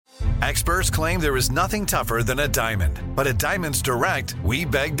Experts claim there is nothing tougher than a diamond. But at Diamonds Direct, we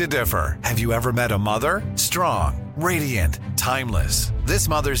beg to differ. Have you ever met a mother? Strong, radiant, timeless. This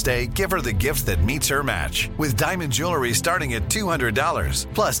Mother's Day, give her the gift that meets her match. With diamond jewelry starting at $200.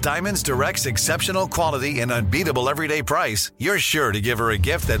 Plus Diamonds Direct's exceptional quality and unbeatable everyday price, you're sure to give her a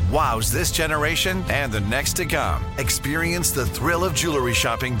gift that wows this generation and the next to come. Experience the thrill of jewelry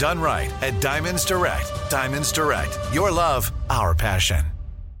shopping done right at Diamonds Direct. Diamonds Direct. Your love, our passion.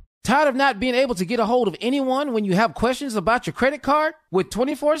 Tired of not being able to get a hold of anyone when you have questions about your credit card? With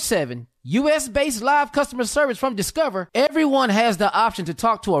 24/7 U.S.-based live customer service from Discover, everyone has the option to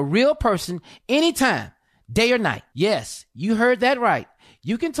talk to a real person anytime, day or night. Yes, you heard that right.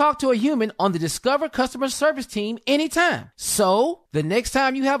 You can talk to a human on the Discover customer service team anytime. So, the next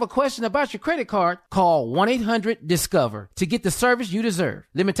time you have a question about your credit card, call 1-800-DISCOVER to get the service you deserve.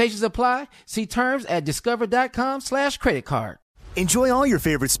 Limitations apply. See terms at discover.com/creditcard. Enjoy all your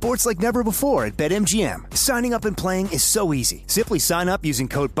favorite sports like never before at BetMGM. Signing up and playing is so easy. Simply sign up using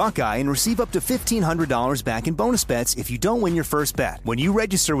code Buckeye and receive up to $1,500 back in bonus bets if you don't win your first bet. When you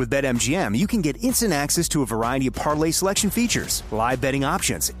register with BetMGM, you can get instant access to a variety of parlay selection features, live betting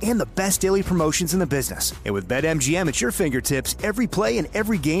options, and the best daily promotions in the business. And with BetMGM at your fingertips, every play and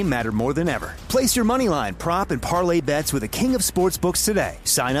every game matter more than ever. Place your moneyline, prop, and parlay bets with the king of sportsbooks today.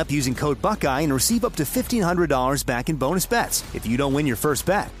 Sign up using code Buckeye and receive up to $1,500 back in bonus bets if you don't win your first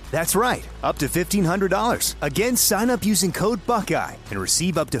bet. That's right, up to $1,500. Again, sign up using code Buckeye and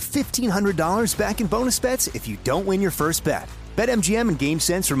receive up to $1,500 back in bonus bets if you don't win your first bet. BetMGM and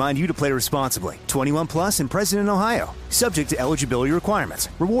GameSense remind you to play responsibly. 21 plus and present in Ohio. Subject to eligibility requirements.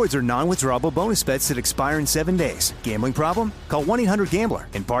 Rewards are non-withdrawable bonus bets that expire in 7 days. Gambling problem? Call 1-800-GAMBLER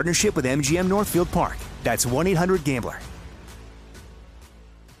in partnership with MGM Northfield Park. That's 1-800-GAMBLER.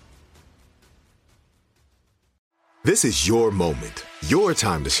 This is your moment, your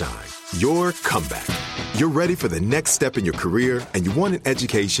time to shine, your comeback. You're ready for the next step in your career, and you want an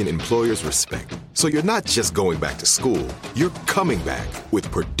education employers respect. So you're not just going back to school, you're coming back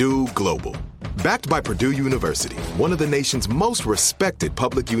with Purdue Global. Backed by Purdue University, one of the nation's most respected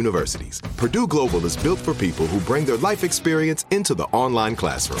public universities, Purdue Global is built for people who bring their life experience into the online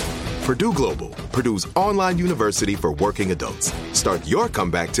classroom. Purdue Global, Purdue's online university for working adults. Start your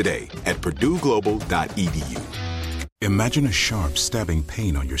comeback today at purdueglobal.edu. Imagine a sharp, stabbing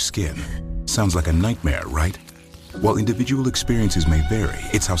pain on your skin. Sounds like a nightmare, right? While individual experiences may vary,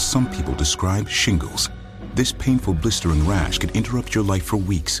 it's how some people describe shingles. This painful, blistering rash could interrupt your life for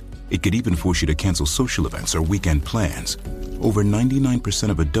weeks. It could even force you to cancel social events or weekend plans. Over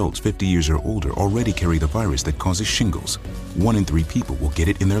 99% of adults 50 years or older already carry the virus that causes shingles. 1 in 3 people will get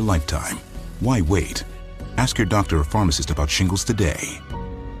it in their lifetime. Why wait? Ask your doctor or pharmacist about shingles today.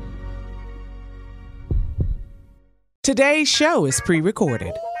 Today's show is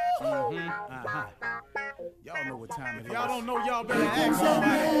pre-recorded. Y'all know what time it is. Y'all don't know, y'all better ask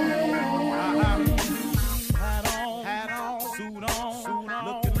somebody. Hat on, suit on,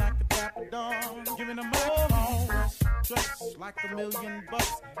 looking like the Dapper Dawn, giving them microphone, dressed like $1 million,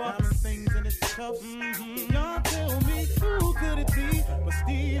 diamond things in its cuffs. Y'all tell me who could it be but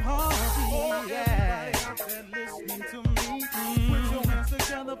Steve Harvey? Yeah, out there listening to me. Put your hands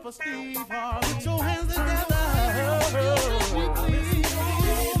together for Steve Harvey. Put your hands together.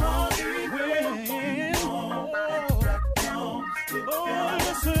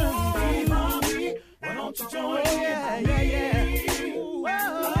 Why don't you join me?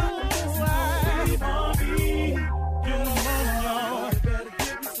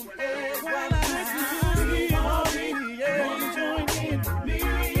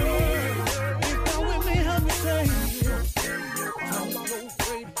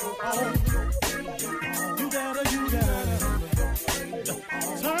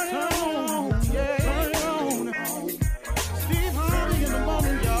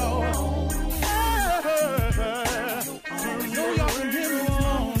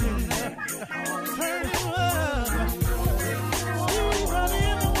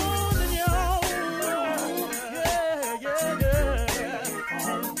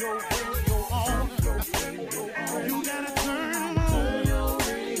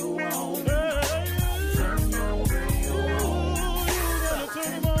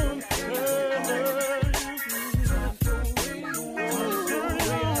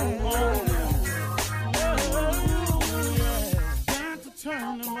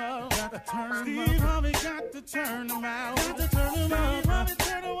 Steve Harvey got to turn them out. Got to turn them out. Harvey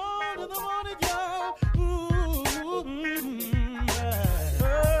turn them on in the morning, y'all.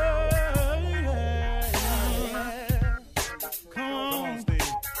 Come on, Steve.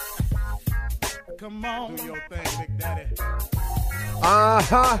 Come on. Do your thing, Big Daddy.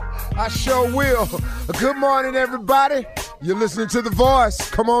 Uh-huh. I sure will. Good morning, everybody. You're listening to The Voice.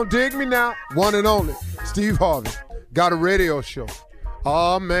 Come on, dig me now. One and only, Steve Harvey, got a radio show.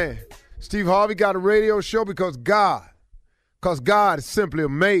 Oh, man. Steve Harvey got a radio show because God is simply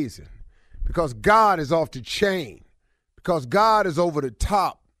amazing. Because God is off the chain. Because God is over the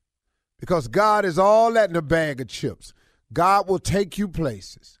top. Because God is all that in a bag of chips. God will take you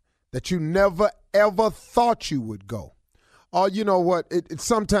places that you never, ever thought you would go. Oh, you know what?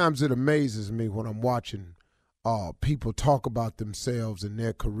 Sometimes it amazes me when I'm watching people talk about themselves and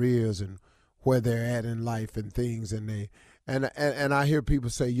their careers and where they're at in life and things, and I hear people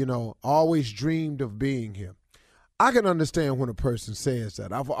say, you know, always dreamed of being here. I can understand when a person says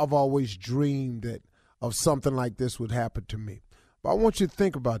that. I've always dreamed that of something like this would happen to me. But I want you to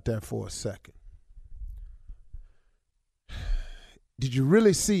think about that for a second. Did you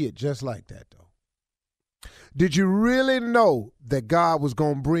really see it just like that, though? Did you really know that God was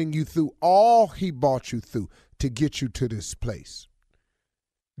going to bring you through all he brought you through to get you to this place?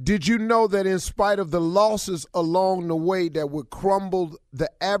 Did you know that in spite of the losses along the way that would crumble the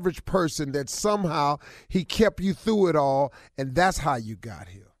average person, that somehow he kept you through it all, and that's how you got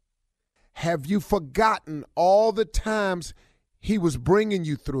here? Have you forgotten all the times he was bringing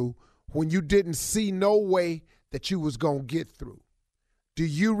you through when you didn't see no way that you was going to get through? Do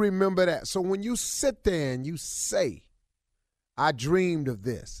you remember that? So when you sit there and you say, I dreamed of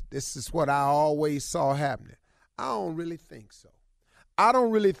this, this is what I always saw happening, I don't really think so. I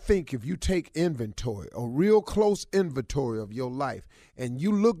don't really think if you take inventory, a real close inventory of your life, and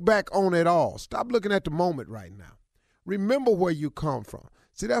you look back on it all, stop looking at the moment right now. Remember where you come from.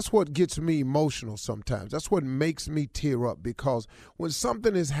 See, that's what gets me emotional sometimes. That's what makes me tear up, because when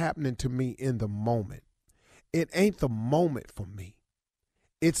something is happening to me in the moment, it ain't the moment for me.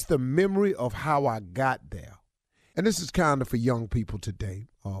 It's the memory of how I got there. And this is kind of for young people today,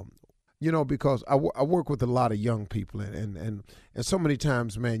 you know, because I work with a lot of young people, and so many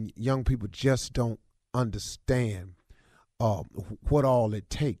times, man, young people just don't understand what all it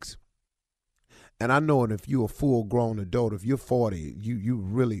takes. And I know that if you're a full-grown adult, if you're 40, you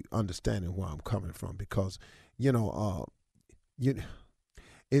really understanding where I'm coming from, because, you know,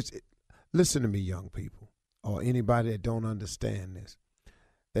 listen to me, young people, or anybody that don't understand this,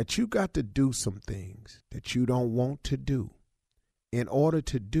 that you got to do some things that you don't want to do in order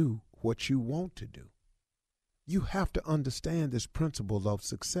to do what you want to do. You have to understand this principle of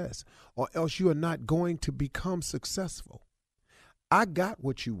success, or else you are not going to become successful. I got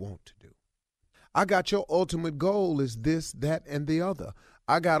what you want to do. I got your ultimate goal is this, that, and the other.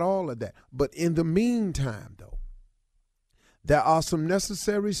 I got all of that. But in the meantime, though, there are some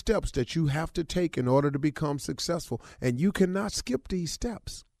necessary steps that you have to take in order to become successful, and you cannot skip these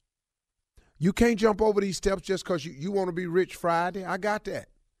steps. You can't jump over these steps just because you want to be rich Friday. I got that.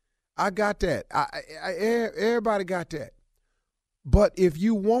 Everybody got that. But if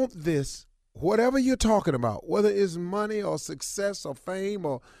you want this, whatever you're talking about, whether it's money or success or fame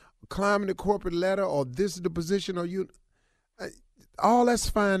or climbing the corporate ladder or this is the position or you, all that's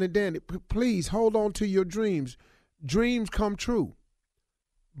fine and dandy. Please hold on to your dreams. Dreams come true.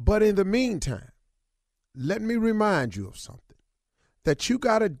 But in the meantime, let me remind you of something, that you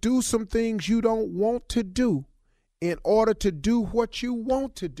got to do some things you don't want to do in order to do what you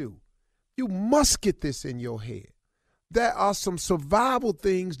want to do. You must get this in your head. There are some survival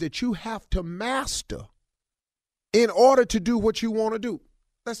things that you have to master in order to do what you want to do.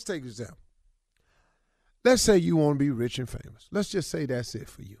 Let's take an example. Let's say you want to be rich and famous. Let's just say that's it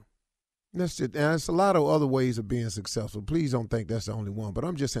for you. And there's a lot of other ways of being successful. Please don't think that's the only one. But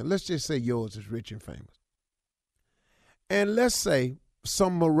I'm just saying, let's just say yours is rich and famous. And let's say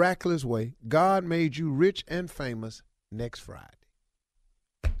some miraculous way, God made you rich and famous next Friday.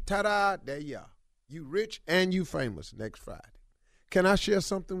 Ta-da, there you are. You rich and you famous next Friday. Can I share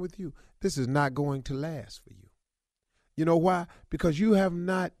something with you? This is not going to last for you. You know why? Because you have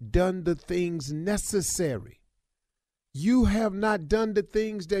not done the things necessary. You have not done the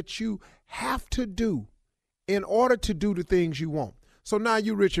things that you have to do in order to do the things you want. So now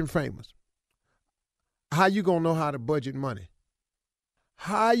you're rich and famous. How you going to know how to budget money?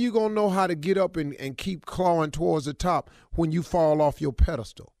 How you going to know how to get up and keep clawing towards the top when you fall off your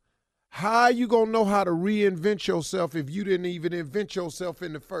pedestal? How you going to know how to reinvent yourself if you didn't even invent yourself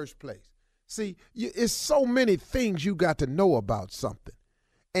in the first place? See, it's so many things you got to know about something.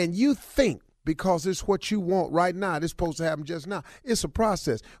 And you think because it's what you want right now, it's supposed to happen just now. It's a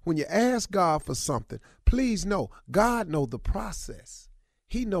process. When you ask God for something, please know, God knows the process.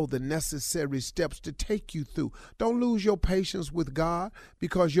 He knows the necessary steps to take you through. Don't lose your patience with God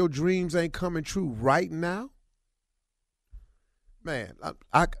because your dreams ain't coming true right now. Man,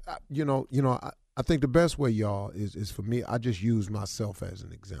 I think the best way, y'all, is for me. I just use myself as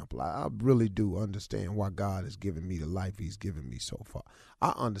an example. I really do understand why God has given me the life He's given me so far.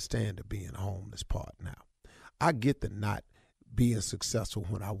 I understand the being homeless part now. I get the not being successful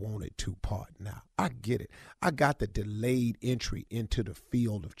when I wanted to part now. I get it. I got the delayed entry into the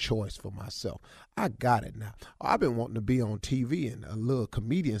field of choice for myself. I got it now. I've been wanting to be on TV and a little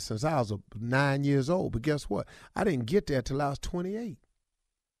comedian since I was 9 years old. But guess what? I didn't get there till I was 28.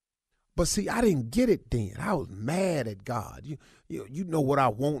 But see, I didn't get it then. I was mad at God. You know what I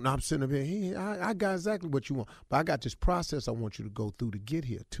want, and I'm sitting up here. I got exactly what you want. But I got this process I want you to go through to get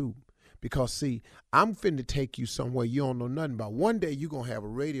here, too. Because, see, I'm finna take you somewhere you don't know nothing about. One day you're going to have a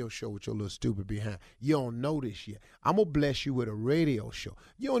radio show with your little stupid behind. You don't know this yet. I'm going to bless you with a radio show.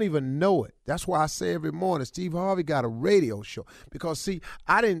 You don't even know it. That's why I say every morning, Steve Harvey got a radio show. Because, see,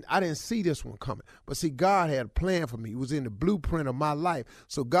 I didn't see this one coming. But, see, God had a plan for me. It was in the blueprint of my life.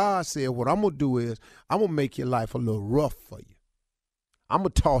 So God said, what I'm going to do is I'm going to make your life a little rough for you. I'm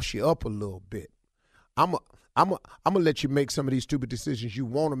going to toss you up a little bit. I'm going to let you make some of these stupid decisions you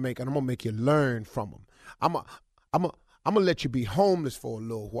want to make, and I'm going to make you learn from them. I'm going to let you be homeless for a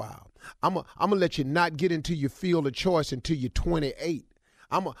little while. I'm going to let you not get into your field of choice until you're 28.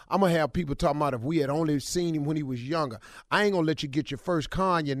 I'm going to have people talking about if we had only seen him when he was younger. I ain't going to let you get your first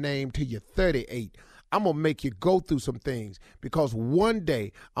car in your name till you're 38. I'm going to make you go through some things because one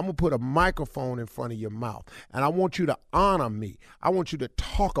day I'm going to put a microphone in front of your mouth and I want you to honor me. I want you to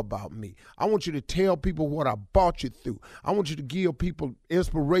talk about me. I want you to tell people what I brought you through. I want you to give people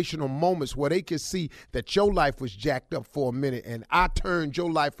inspirational moments where they can see that your life was jacked up for a minute and I turned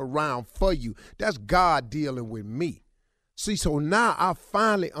your life around for you. That's God dealing with me. See, so now I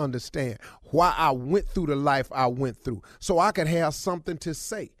finally understand why I went through the life I went through so I could have something to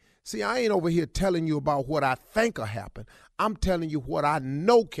say. See, I ain't over here telling you about what I think will happen. I'm telling you what I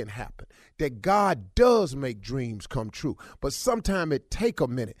know can happen, that God does make dreams come true. But sometimes it take a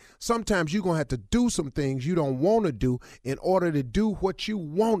minute. Sometimes you're going to have to do some things you don't want to do in order to do what you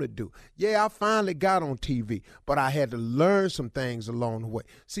want to do. Yeah, I finally got on TV, but I had to learn some things along the way.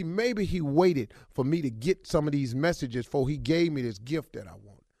 See, maybe he waited for me to get some of these messages before he gave me this gift that I wanted.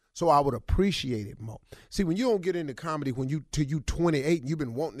 So I would appreciate it more. See, when you don't get into comedy till you 28 and you've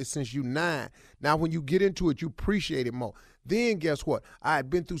been wanting it since you 9, now when you get into it, you appreciate it more. Then guess what? I had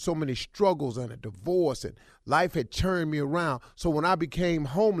been through so many struggles and a divorce and life had turned me around. So when I became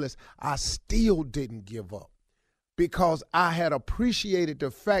homeless, I still didn't give up because I had appreciated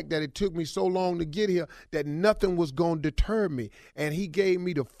the fact that it took me so long to get here that nothing was going to deter me. And he gave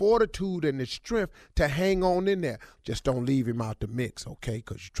me the fortitude and the strength to hang on in there. Just don't leave him out the mix, okay?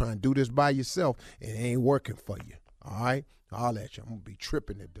 Because you're trying to do this by yourself and it ain't working for you, all right? I'll let you. I'm going to be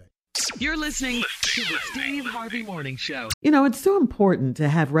tripping today. You're listening to the Steve Harvey Morning Show. You know, it's so important to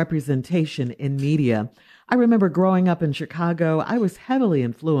have representation in media. I remember growing up in Chicago, I was heavily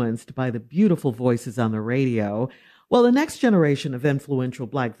influenced by the beautiful voices on the radio. Well, the next generation of influential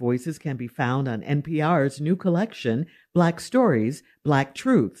Black voices can be found on NPR's new collection, Black Stories, Black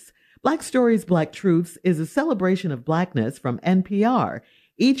Truths. Black Stories, Black Truths is a celebration of Blackness from NPR.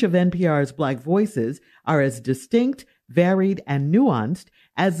 Each of NPR's Black voices are as distinct, varied, and nuanced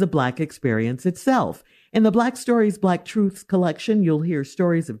as the Black experience itself. In the Black Stories, Black Truths collection, you'll hear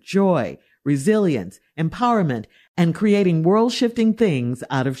stories of joy, resilience, empowerment, and creating world-shifting things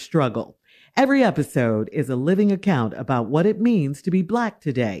out of struggle. Every episode is a living account about what it means to be Black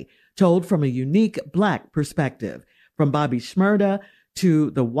today, told from a unique Black perspective. From Bobby Shmurda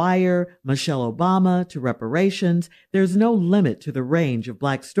to The Wire, Michelle Obama to reparations, there's no limit to the range of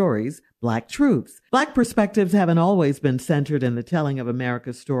Black stories, Black truths. Black perspectives haven't always been centered in the telling of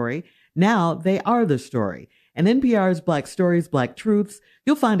America's story. Now they are the story. In NPR's Black Stories, Black Truths,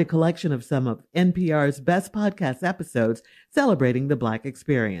 you'll find a collection of some of NPR's best podcast episodes celebrating the Black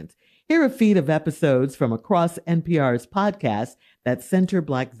experience. Hear a feed of episodes from across NPR's podcasts that center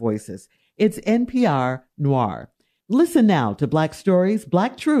Black voices. It's NPR Noir. Listen now to Black Stories,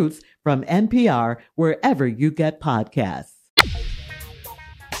 Black Truths from NPR, wherever you get podcasts.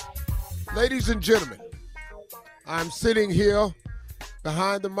 Ladies and gentlemen, I'm sitting here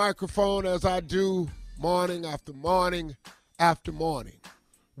behind the microphone as I do morning after morning after morning,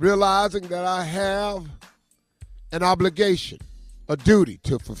 realizing that I have an obligation, a duty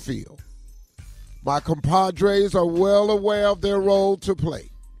to fulfill. My compadres are well aware of their role to play.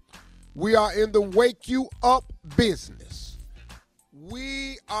 We are in the wake you up business.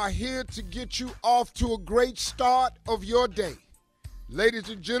 We are here to get you off to a great start of your day. Ladies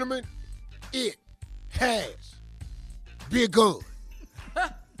and gentlemen, it has begun.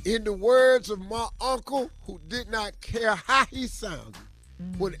 In the words of my uncle, who did not care how he sounded,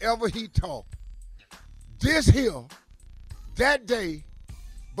 whenever he talked, this here, that day,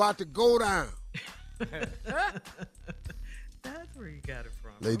 about to go down. That's where you got it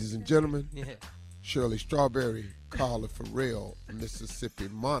from. Ladies and gentlemen, Shirley Strawberry, Carla Farrell, Mississippi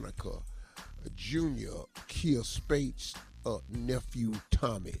Monica, Junior, Kia Spates, nephew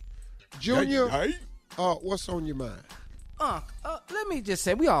Tommy. Junior, what's on your mind? Let me just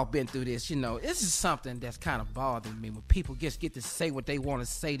say, we all been through this, This is something that's kind of bothering me when people just get to say what they want to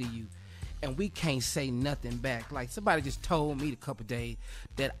say to you, and we can't say nothing back. Like somebody just told me a couple days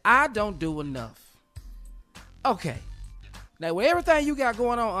that I don't do enough. Okay. Now, with everything you got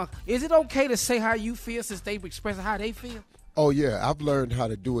going on, is it okay to say how you feel since they express how they feel? Oh, yeah. I've learned how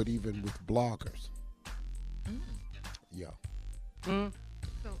to do it even with bloggers. Yeah.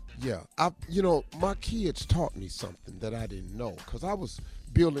 Yeah. My kids taught me something that I didn't know because I was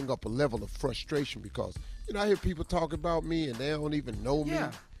building up a level of frustration because, I hear people talk about me and they don't even know me.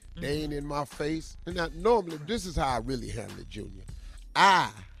 Yeah. They ain't in my face. And now, normally, this is how I really handle it, Junior. I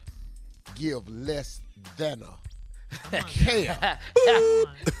give less than a care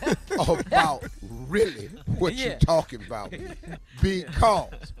about really what you're talking about me.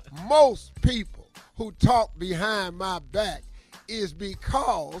 Because most people who talk behind my back is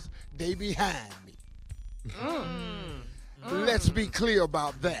because they behind me. Let's be clear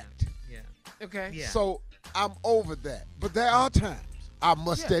about that. Yeah. Okay. Yeah. So I'm over that. But there are times, I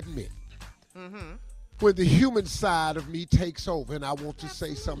must admit, when the human side of me takes over and I want to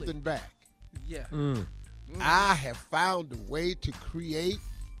say something back. Yeah. I have found a way to create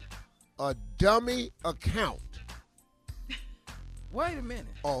a dummy account. Wait a minute.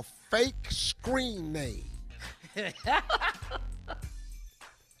 A fake screen name.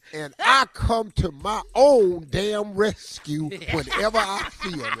 And I come to my own damn rescue whenever I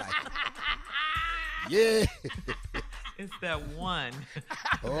feel like it. Yeah. It's that one.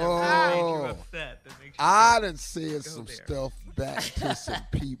 Oh. Upset that makes you I done said some stuff back to some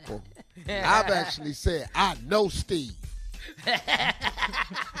people. I've actually said, I know Steve.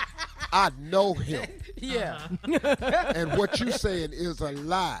 I know him. Yeah. And what you saying is a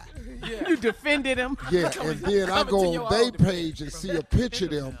lie. Yeah. You defended him. Yeah, and then I go on their page and see a picture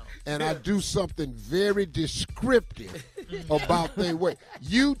of them, and I do something very descriptive about their way.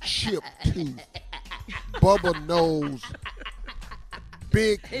 You chip teeth, bubble nose,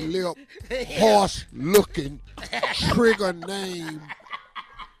 big lip, horse-looking, trigger name,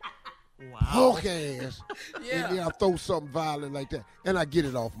 hawk ass, and then I throw something violent like that, and I get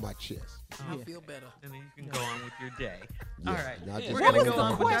it off my chest. I feel better. And then you can go on with your day. Yeah, all right. we're going to go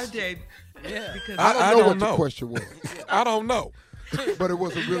on with our day. Yeah. Because I don't know what the question was. I don't know. But it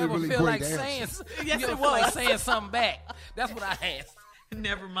was a really great like answer. Yes, it was. Like saying something back. That's what I asked.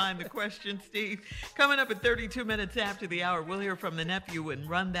 Never mind the question, Steve. Coming up at 32 minutes after the hour, we'll hear from the nephew and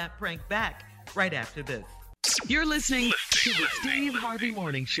run that prank back right after this. You're listening to the Steve Harvey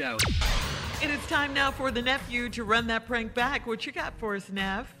Morning Show. It is time now for the nephew to run that prank back. What you got for us,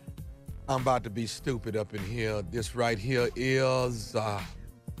 Nev? I'm about to be stupid up in here. This right here is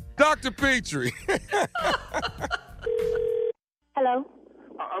Dr. Petrie. Hello?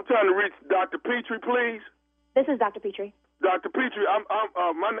 I'm trying to reach Dr. Petrie, please. This is Dr. Petrie. Dr. Petrie,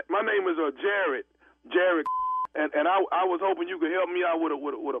 my name is Jared, and I was hoping you could help me out with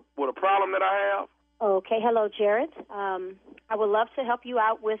a problem that I have. Okay, hello, Jared. I would love to help you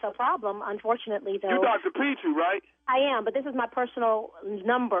out with a problem. Unfortunately, though, You Dr. Petrie, right? I am, but this is my personal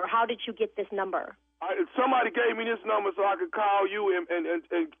number. How did you get this number? Somebody gave me this number so I could call you and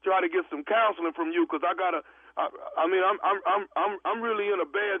try to get some counseling from you because I'm really in a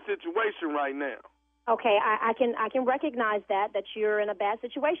bad situation right now. Okay, I can recognize that you're in a bad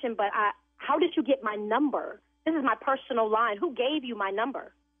situation, but how did you get my number? This is my personal line. Who gave you my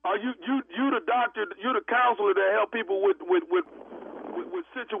number? You the doctor? You the counselor that help people with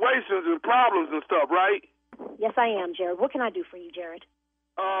situations and problems and stuff, right? Yes, I am, Jared. What can I do for you, Jared?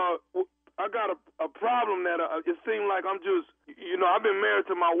 I got a problem that it seems like I'm just, I've been married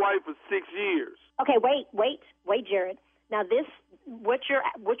to my wife for 6 years. Okay, wait, Jared. Now this, what you're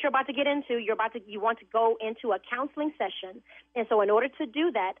about to get into, you want to go into a counseling session, and so in order to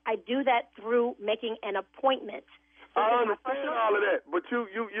do that, I do that through making an appointment. So I understand all of that, but you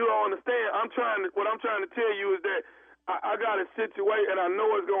don't understand. What I'm trying to tell you is that I got a situation, and I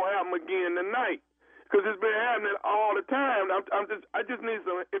know it's gonna happen again tonight. Because it's been happening all the time. I just need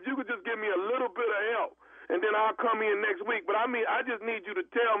some. If you could just give me a little bit of help, and then I'll come in next week. But I just need you to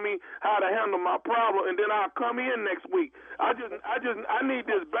tell me how to handle my problem, and then I'll come in next week. I need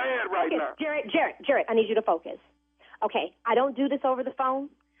this bad right now. Jared, I need you to focus. Okay, I don't do this over the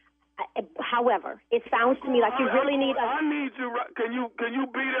phone. However, it sounds to me like you really need a... I need you. Can you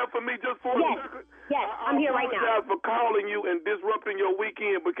be there for me just for a second? Yes, I'm here right now. I apologize for calling you and disrupting your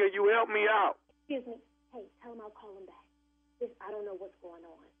weekend, but can you help me out? Excuse me. Hey, tell him I'll call him back. I don't know what's going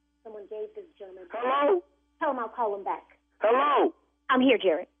on. Someone gave this gentleman... Hello? Tell him I'll call him back. Hello? I'm here,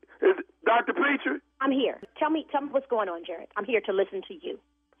 Jared. Is Dr. Petrie? I'm here. Tell me what's going on, Jared. I'm here to listen to you.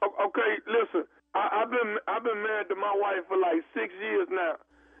 Okay, listen. I've been married to my wife for like 6 years now.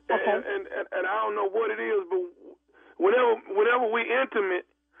 Okay. And I don't know what it is, but whenever we intimate,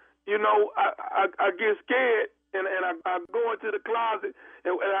 you know, I get scared and I go into the closet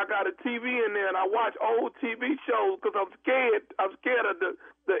and I got a TV in there and I watch old TV shows because I'm scared. I'm scared of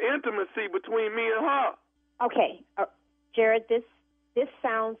the intimacy between me and her. Okay, Jared, this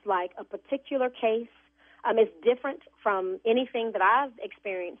sounds like a particular case. It's different from anything that I've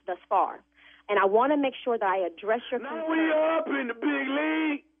experienced thus far. And I want to make sure that I address your concern. Now we up in the big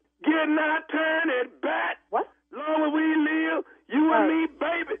league, getting our turn at bat. What? Long as we live, you and me,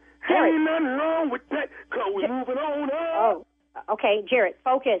 baby. Jared. Ain't nothing wrong with that, because we're moving on up. Oh, okay, Jared,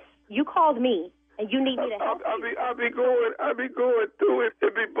 focus. You called me, and you need me to help you. I'll be going through it.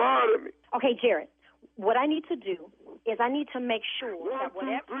 It be bothering me. Okay, Jared, what I need to do is I need to make sure 1, that 2,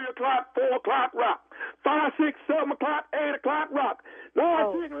 whatever... 3 o'clock, 4 o'clock, rock. 5, 6, 7 o'clock, 8 o'clock, rock.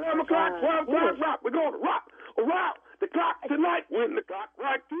 9, 10, 11 o'clock, 12 o'clock, rock. We're going to rock around the clock tonight. When the clock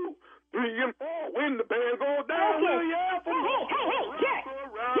right 2, 3, and 4. When the band goes down, we'll yell for more. Hey,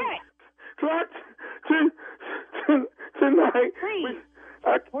 Jared. Clock tonight.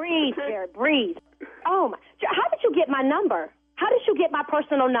 Breathe, Jared, breathe. Oh, my. How did you get my number? How did you get my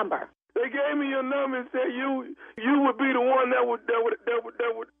personal number? They gave me your number and said you would be the one that would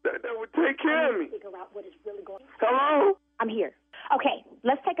take care of me. Figure out what is really going on. Hello? I'm here. Okay,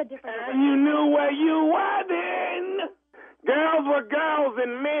 let's take a different. And you knew where you were then. Girls were girls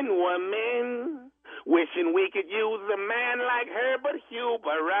and men were men. Wishing we could use a man like Herbert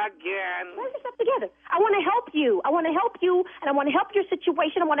Huber again. Pull yourself together. I want to help you. And I want to help your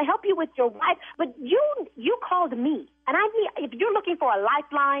situation. I want to help you with your wife. But you called me, and if you're looking for a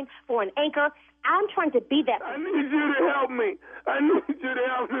lifeline, for an anchor, I'm trying to be that. I need you to help me. I need you to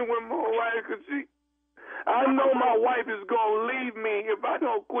help me with my wife, because I know my wife is gonna leave me if I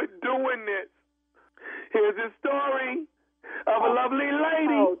don't quit doing this. Here's the story of a lovely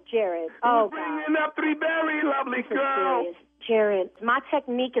lady. Oh, Jared. Oh, bringing up 3 very lovely girls. Jared, my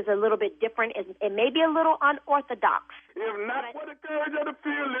technique is a little bit different. It may be a little unorthodox. If not for the courage of the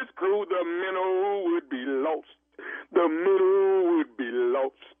fearless crew, the minnow would be lost. The minnow would be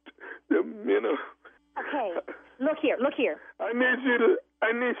lost. The minnow. Okay, look here. I need you to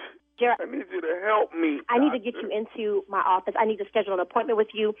help me. I need to get you into my office. I need to schedule an appointment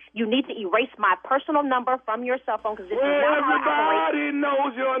with you. You need to erase my personal number from your cell phone, because this is not how I operate. Everybody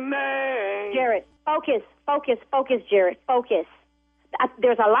knows your name. Jared, focus, Jared, focus.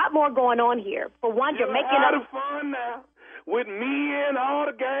 There's a lot more going on here. For one, you're making up. You're fun now with me and all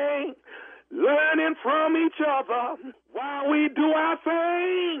the gang, learning from each other while we do our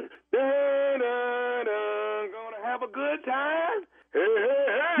thing. Gonna have a good time. Hey.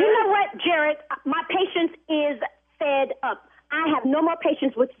 You know what, Jared? My patience is fed up. I have no more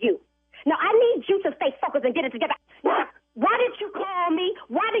patience with you. Now, I need you to stay focused and get it together. What? Why did you call me?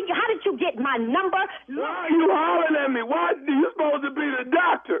 How did you get my number? Why are you hollering at me? Why? You're supposed to be the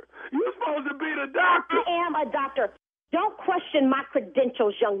doctor. I am a doctor. Don't question my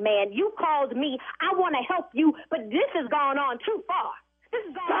credentials, young man. You called me. I want to help you, but this has gone on too far.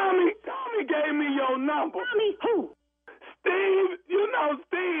 Tommy gave me your number. Tommy who? Steve. You know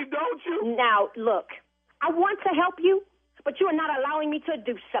Steve, don't you? Now, look, I want to help you, but you are not allowing me to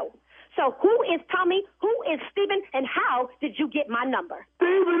do so. So who is Tommy? Who is Steven? And how did you get my number?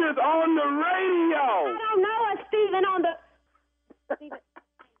 Steven is on the radio. I don't know a Steven on the...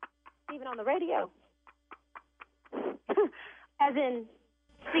 Steven on the radio? As in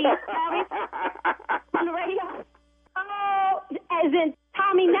Steve Harvey on the radio? Oh, as in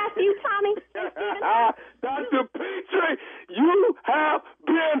Tommy nephew, Tommy? Dr. Petrie, you have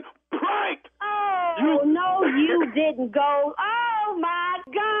been pranked. Oh, no, you didn't go. Oh, my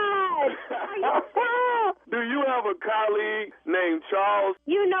God. Do you have a colleague named Charles?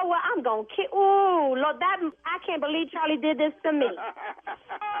 You know what? I'm going to kill. Oh, Lord, I can't believe Charlie did this to me.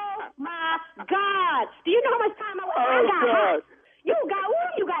 Oh, my God. Do you know how much time I got hot?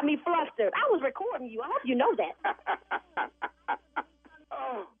 You got me flustered. I was recording you. I hope you know that.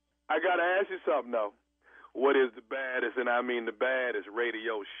 I got to ask you something, though. what is the baddest, and I mean the baddest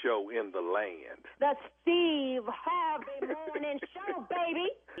radio show in the land? The Steve Harvey Morning Show, baby.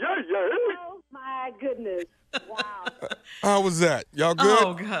 Yeah. Oh, my goodness. Wow. How was that? Y'all good?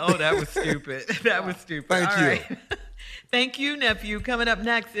 Oh, God. Oh, that was stupid. That was stupid. Thank All you. Right. Thank you, nephew. Coming up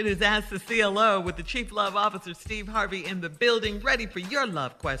next, it is Ask the CLO with the Chief Love Officer, Steve Harvey, in the building, ready for your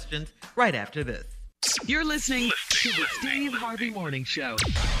love questions right after this. You're listening to the Steve Harvey Morning Show.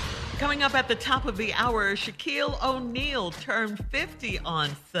 Coming up at the top of the hour, Shaquille O'Neal turned 50 on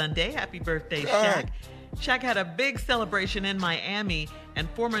Sunday. Happy birthday, Shaq. Shaq had a big celebration in Miami, and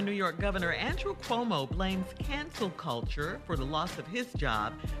former New York Governor Andrew Cuomo blames cancel culture for the loss of his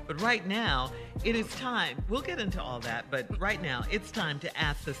job. But right now, it is time. We'll get into all that, but right now, it's time to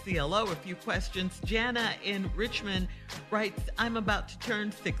ask the CLO a few questions. Jana in Richmond writes, I'm about to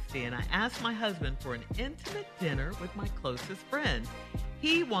turn 60, and I asked my husband for an intimate dinner with my closest friends.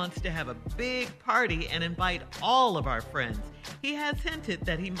 He wants to have a big party and invite all of our friends. He has hinted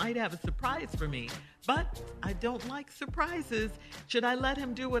that he might have a surprise for me, but I don't like surprises. Should I let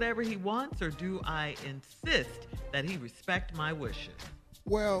him do whatever he wants, or do I insist that he respect my wishes?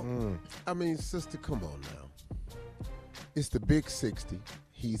 Well, I mean, sister, come on now. It's the big 60.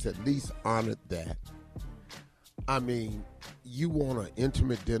 He's at least honored that. I mean, you want an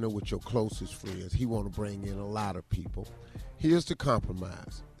intimate dinner with your closest friends. He want to bring in a lot of people. Here's the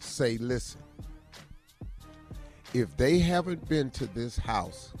compromise. Say, listen, if they haven't been to this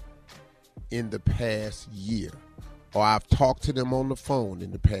house in the past year, or I've talked to them on the phone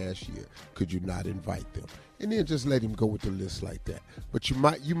in the past year, could you not invite them? And then just let him go with the list like that. But you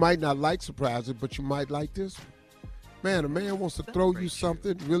might not like surprises, but you might like this one. Man, a man wants to throw you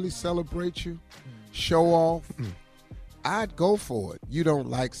something, really celebrate you, show off. I'd go for it. You don't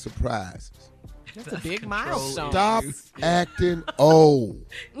like surprises. That's a big milestone. Stop acting old.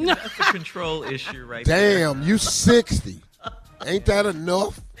 That's a control issue right there. Damn, you 60. Ain't that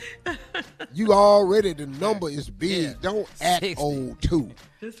enough? You already, the number is big. Yeah. Don't act 60. old, too.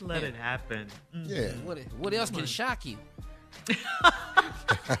 Just let it happen. Yeah. What else can shock you?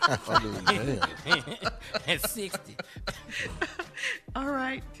 I mean, damn. At 60. All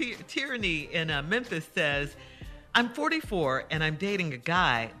right. Tyranny in Memphis says, I'm 44 and I'm dating a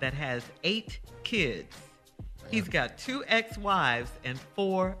guy that has 8 kids. He's got 2 ex-wives and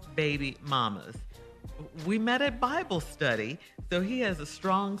 4 baby mamas. We met at Bible study, so he has a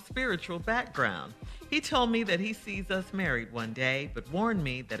strong spiritual background. He told me that he sees us married one day, but warned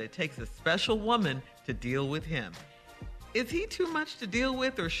me that it takes a special woman to deal with him. Is he too much to deal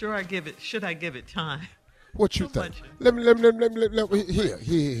with, or should I give it time? What you think? Let me,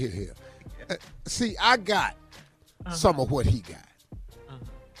 here. See, I got some of what he got.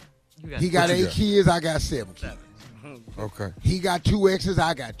 He got 8 kids, I got 7 kids. Okay. He got 2 exes,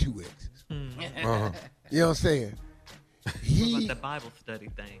 I got 2 exes. You know what I'm saying? What about the Bible study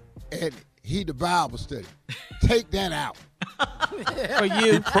thing? And he the Bible study. Take that out. For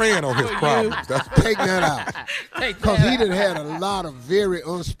you. He praying on his problems. Take that out. Because he done had a lot of very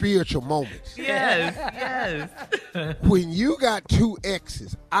unspiritual moments. Yes. When you got 2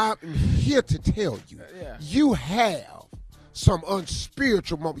 exes, I'm here to tell you, you have some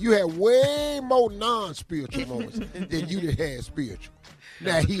unspiritual moments. You had way more non-spiritual moments than you done had spiritual.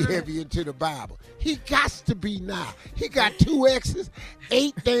 Now he heavy into the Bible. He got to be now. He got 2 exes,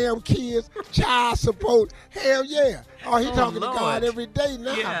 8 damn kids, child support. Hell yeah. Oh, he talking to God every day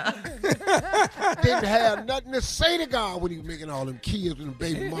now. Yeah. Didn't have nothing to say to God when he was making all them kids and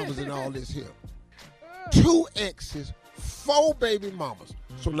baby mamas and all this here. 2 exes, 4 baby mamas.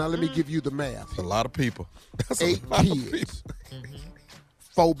 So now let me give you the math. That's a lot of people. That's 8 kids,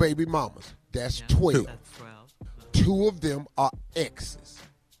 4 baby mamas. That's 12. That's 12. 2 of them are exes.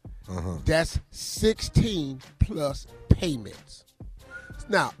 That's 16 plus payments.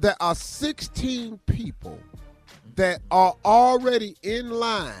 Now, there are 16 people that are already in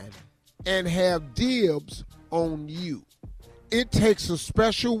line and have dibs on you. It takes a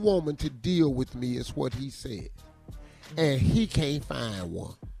special woman to deal with me, is what he said. And he can't find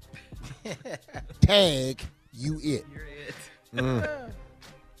one. Tag, you it. You're it.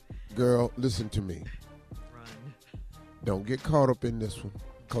 Girl, listen to me. Run. Don't get caught up in this one,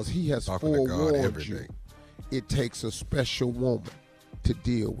 because he has Talking to God forewarned every you. day. It takes a special woman to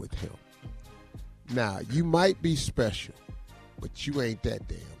deal with him. Now, you might be special, but you ain't that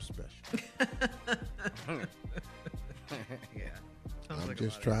damn special. I'm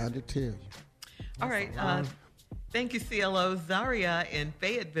just trying to tell you. All right. Thank you, CLO. Zaria in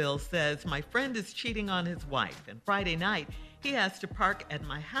Fayetteville says, my friend is cheating on his wife, and Friday night he has to park at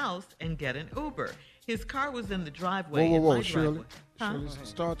my house and get an Uber. His car was in the driveway. Whoa, in my Shirley. driveway. Huh? Shirley,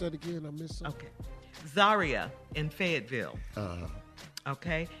 start that again. I missed something. Okay. Zaria in Fayetteville.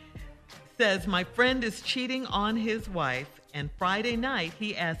 Okay. Says, my friend is cheating on his wife, and Friday night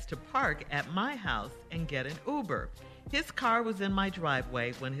he asked to park at my house and get an Uber. His car was in my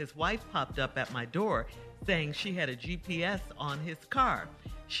driveway when his wife popped up at my door saying she had a GPS on his car.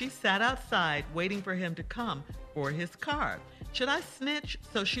 She sat outside waiting for him to come for his car. Should I snitch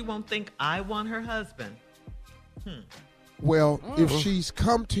so she won't think I want her husband? Well, if she's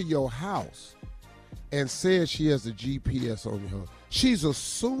come to your house and said she has a GPS on her, she's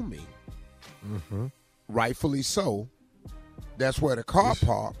assuming, rightfully so, that's where the car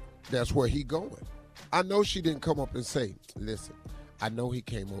parked, that's where he going. I know she didn't come up and say, listen, I know he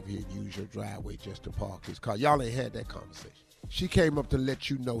came over here and used your driveway just to park his car. Y'all ain't had that conversation. She came up to let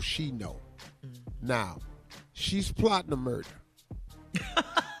you know she know. Now, she's plotting a murder.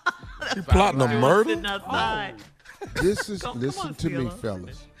 She's plotting a murder? This is, listen to me,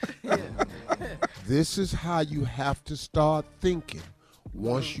 fellas. This is how you have to start thinking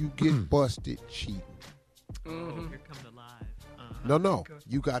once you get busted cheating. Here come the lies. No.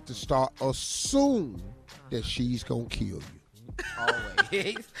 You got to start assume that she's going to kill you.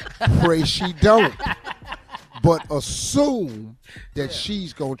 Always. Pray she don't. But assume that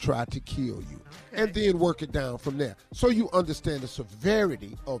she's going to try to kill you. Okay. And then work it down from there. So you understand the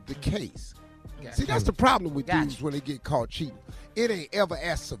severity of the case. See, that's the problem with dudes when they get caught cheating. It ain't ever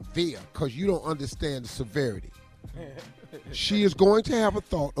as severe because you don't understand the severity. She is going to have a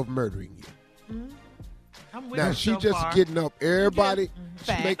thought of murdering you. Now, she just getting up. Everybody,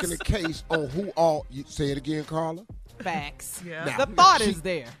 she's making a case on who all. You say it again, Carla? Facts. Yeah. Now, the thought is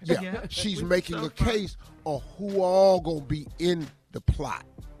there. Yeah. She's making a case on who all going to be in the plot.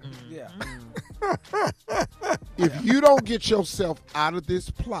 Yeah. If you don't get yourself out of this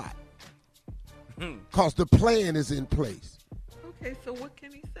plot, because the plan is in place. Okay, so what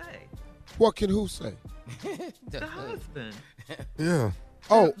can he say? What can who say? The husband. Yeah.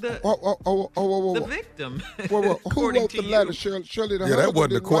 The victim. Who wrote the letter, Shirley? The that wasn't the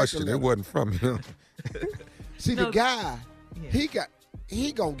didn't question. write the It wasn't from him. See, the guy, he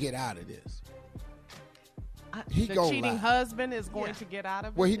gonna get out of this. The cheating husband is going to get out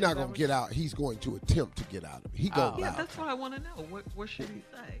of it? Well, he's not going to get out. He's going to attempt to get out of it. He going Yeah, out. that's what I want to know. What should he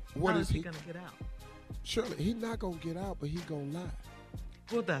say? What How is he going to get out? Shirley, he's not going to get out, but he's going to lie.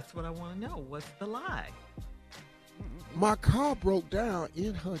 Well, that's what I want to know. What's the lie? My car broke down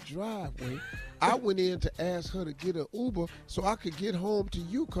in her driveway. I went in to ask her to get an Uber so I could get home to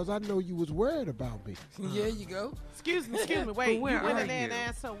you because I know you was worried about me. Yeah, you go. Excuse me. Wait, you went in there and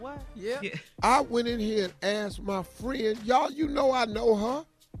asked her what? Yeah. I went in here and asked my friend, y'all, you know I know her.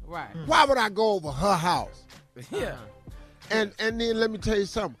 Right. Why would I go over her house? Yeah. And then let me tell you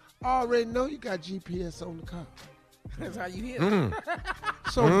something. I already know you got GPS on the car. That's how you hear.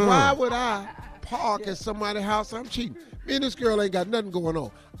 So why would I park at somebody's house? I'm cheating. Me and this girl ain't got nothing going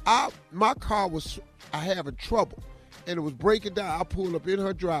on. My car was having trouble, and it was breaking down. I pulled up in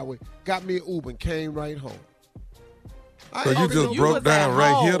her driveway, got me an Uber, and came right home. So you just broke down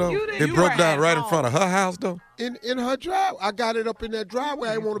right here, though? It broke down right in front of her house, though? In her driveway. I got it up in that driveway.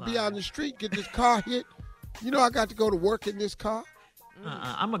 I didn't want to be out in the street, get this car hit. You know I got to go to work in this car.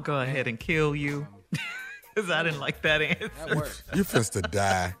 I'm going to go ahead and kill you because I didn't like that answer. That works. You finna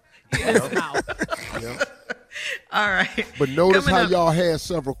die. Yeah. All right. But notice how y'all had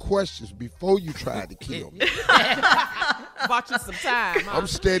several questions before you tried to kill me. Bought you some time. Huh? I'm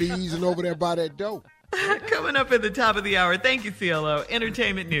steady easing over there by that door. Coming up at the top of the hour. Thank you, CLO.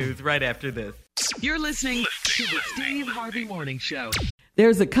 Entertainment news right after this. You're listening to the Steve Harvey Morning Show.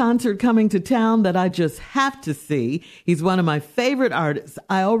 There's a concert coming to town that I just have to see. He's one of my favorite artists.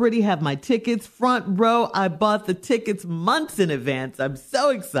 I already have my tickets front row. I bought the tickets months in advance. I'm so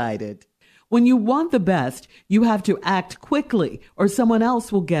excited. When you want the best, you have to act quickly or someone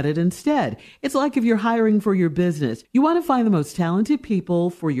else will get it instead. It's like if you're hiring for your business. You want to find the most talented people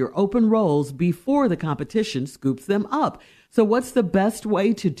for your open roles before the competition scoops them up. So what's the best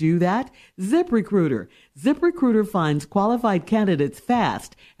way to do that? ZipRecruiter. ZipRecruiter finds qualified candidates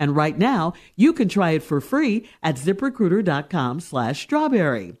fast. And right now, you can try it for free at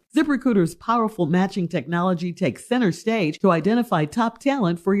ZipRecruiter.com/strawberry. ZipRecruiter's powerful matching technology takes center stage to identify top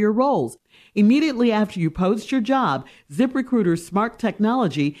talent for your roles. Immediately after you post your job, ZipRecruiter's smart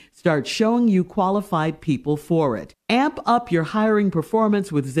technology starts showing you qualified people for it. Amp up your hiring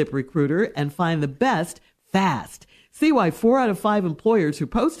performance with ZipRecruiter and find the best fast. See why 4 out of 5 employers who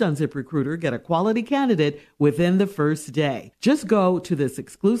post on ZipRecruiter get a quality candidate within the first day. Just go to this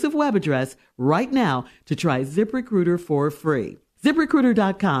exclusive web address right now to try ZipRecruiter for free.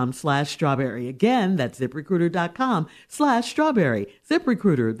 ZipRecruiter.com/strawberry. Again, that's ZipRecruiter.com/strawberry.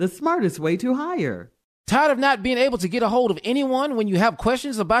 ZipRecruiter, the smartest way to hire. Tired of not being able to get a hold of anyone when you have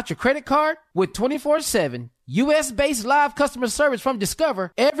questions about your credit card? With 24/7 U.S.-based live customer service from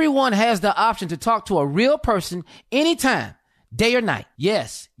Discover, everyone has the option to talk to a real person anytime, day or night.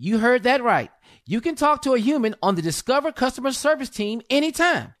 Yes, you heard that right. You can talk to a human on the Discover customer service team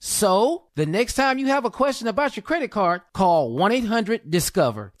anytime. So, the next time you have a question about your credit card, call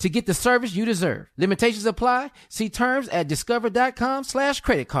 1-800-DISCOVER to get the service you deserve. Limitations apply. See terms at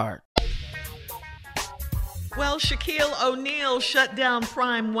discover.com/creditcard. Well, Shaquille O'Neal shut down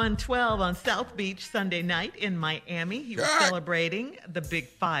Prime 112 on South Beach Sunday night in Miami. He was celebrating the Big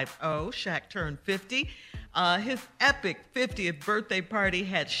 5-0. Shaq turned 50. His epic 50th birthday party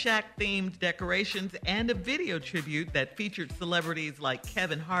had Shaq-themed decorations and a video tribute that featured celebrities like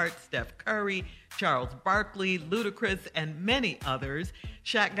Kevin Hart, Steph Curry, Charles Barkley, Ludacris, and many others.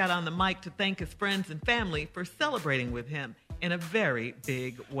 Shaq got on the mic to thank his friends and family for celebrating with him in a very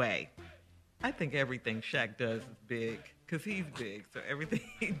big way. I think everything Shaq does is big because he's big, so everything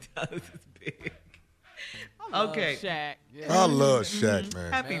he does is big. Okay. Shaq. Yeah. I love Shaq,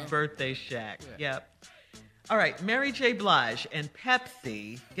 man. Happy birthday, Shaq. Yeah. Yep. All right, Mary J. Blige and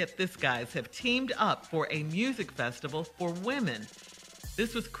Pepsi, get this guys, have teamed up for a music festival for women.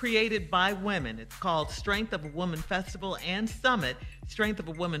 This was created by women. It's called Strength of a Woman Festival and Summit. Strength of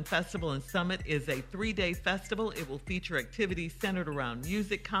a Woman Festival and Summit is a 3-day festival. It will feature activities centered around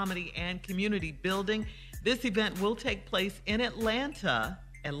music, comedy, and community building. This event will take place in Atlanta,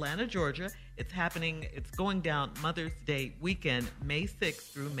 Georgia. It's going down Mother's Day weekend, May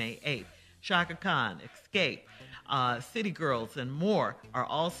 6th through May 8th. Shaka Khan, Escape, City Girls, and more are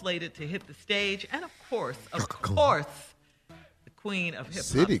all slated to hit the stage. And of course, the queen of hip-hop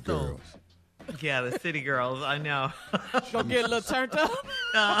City soul. Girls. Yeah, the City Girls, I know. She'll get a little turned up.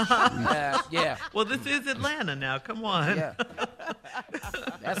 Yeah. Well, this is Atlanta now. Come on. Yeah.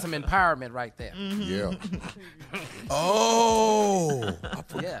 That's some empowerment right there. Mm-hmm. Yeah. Oh.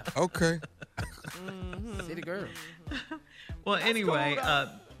 Yeah. Okay. City Girl. Well, anyway,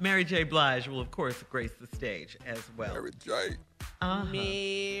 Mary J. Blige will, of course, grace the stage as well. Mary J.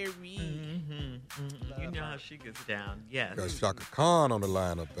 Mary. You know how she gets down. Yes. Got Shaka Khan on the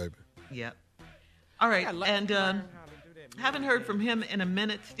lineup, baby. Yep. All right, and haven't heard from him in a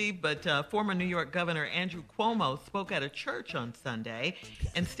minute, Steve, but former New York Governor Andrew Cuomo spoke at a church on Sunday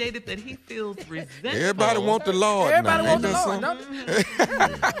and stated that he feels resentful. Everybody want the Lord. Everybody want the Lord.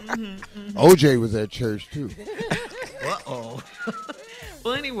 OJ was at church, too. Uh-oh.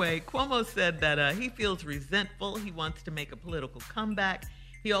 Well, anyway, Cuomo said that he feels resentful. He wants to make a political comeback.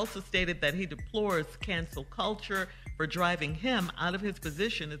 He also stated that he deplores cancel culture for driving him out of his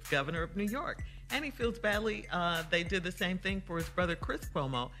position as governor of New York. And he feels badly they did the same thing for his brother Chris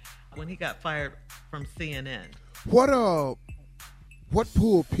Cuomo when he got fired from CNN. What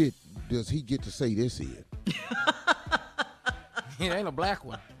pulpit does he get to say this in? It ain't a black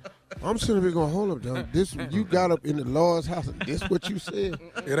one. I'm sitting here going, hold up, John. This you got up in the Lord's house, and this what you said?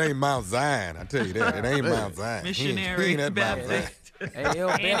 It ain't Mount Zion, I tell you that. It ain't Mount Zion. Missionary he ain't Baptist.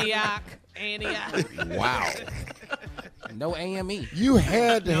 Antioch. Wow. No AME. You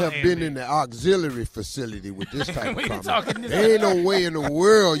had to have been in the auxiliary facility with this type of comment. There ain't no way in the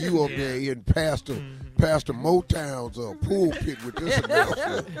world you up there in Pastor Motown's pulpit with this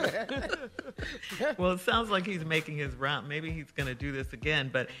announcement. Well, it sounds like he's making his round. Maybe he's going to do this again,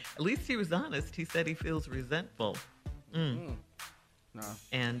 but at least he was honest. He said he feels resentful. No.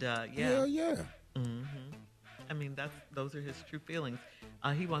 And yeah. Mm-hmm. I mean, those are his true feelings.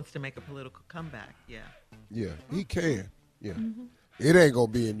 He wants to make a political comeback. Yeah. Yeah, he can. Yeah. Mm-hmm. It ain't going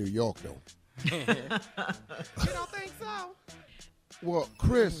to be in New York, though. You don't think so? Well,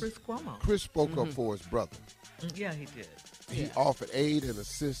 Chris Cuomo. Chris spoke up for his brother. Yeah, he did. He offered aid and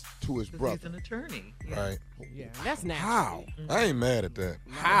assist to his brother. He's an attorney. Yeah. Right. Yeah, that's natural. How? Mm-hmm. I ain't mad at that.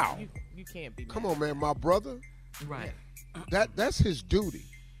 How? You can't be mad. Come on, man. My brother? Right. That's his duty.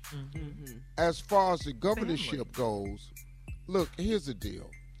 Mm-hmm. As far as the governorship goes, look, here's the deal.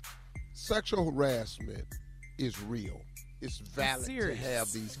 Sexual harassment is real. It's valid to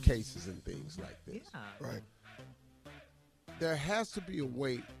have these cases and things like this. Yeah. Right. There has to be a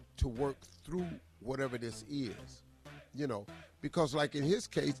way to work through whatever this is, because like in his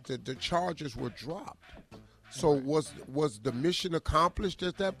case, the charges were dropped. So was the mission accomplished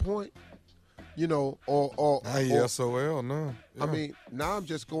at that point? Or ISOL, no. Yeah. I mean, now I'm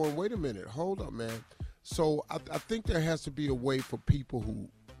just going, wait a minute, hold up, man. So I think there has to be a way for people who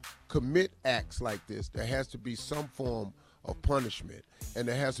commit acts like this. There has to be some form of punishment, and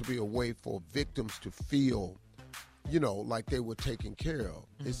there has to be a way for victims to feel, like they were taken care of.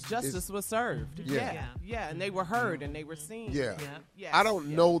 Justice was served. Yeah, and they were heard and they were seen. Yeah. Yes. I don't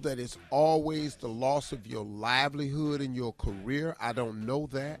know that it's always the loss of your livelihood and your career. I don't know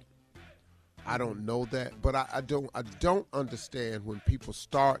that. But I don't understand when people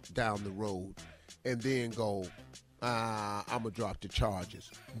start down the road and then go, I'm going to drop the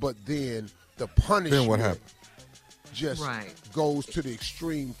charges. But then the punishment then what happens? Just goes to the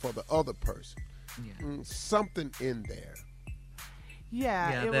extreme for the other person. Yeah. Something in there.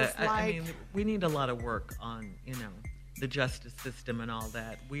 Yeah, it was like... I mean, we need a lot of work on, the justice system and all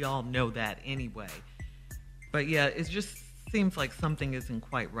that. We all know that anyway. But yeah, it just seems like something isn't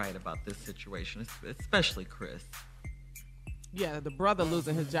quite right about this situation, especially Chris. Yeah, the brother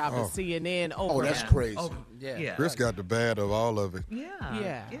losing his job at CNN over. Oh, that's crazy. Yeah. Chris got the bad of all of it.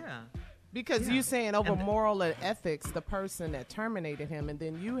 Yeah. Because you saying over moral and ethics, the person that terminated him, and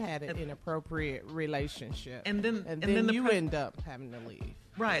then you had an inappropriate relationship, and then you end up having to leave.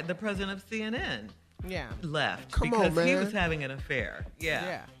 Right, the president of CNN. Yeah, left because he was having an affair.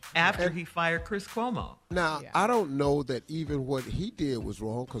 Yeah. After he fired Chris Cuomo. Now I don't know that even what he did was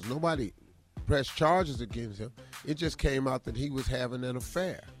wrong because nobody pressed charges against him. It just came out that he was having an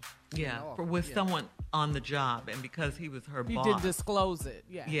affair. Yeah, with someone on the job, and because he was her boss. He didn't disclose it.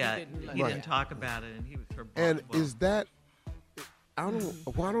 Yeah, he didn't talk about it, and he was her boss. And is that, I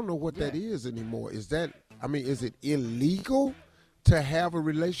don't know what that is anymore. Is that, is it illegal to have a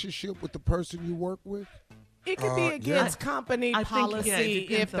relationship with the person you work with? It could be against company policy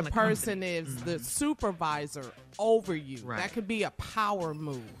if the person is the supervisor over you. Right. That could be a power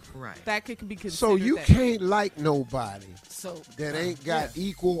move. Right. That could be considered. So you can't like nobody that ain't got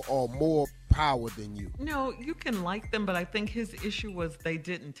equal or more power than you. No, you can like them, but I think his issue was they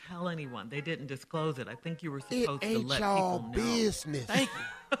didn't tell anyone. They didn't disclose it. I think you were supposed to let people know. Business. Thank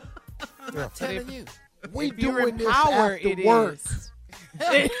you. I'm not telling you. We if you're doing in this power, after it work. is.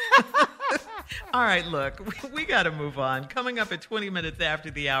 All right, look, we got to move on. Coming up at 20 minutes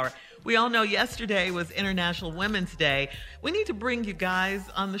after the hour, we all know yesterday was International Women's Day. We need to bring you guys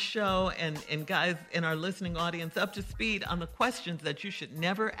on the show and guys in our listening audience up to speed on the questions that you should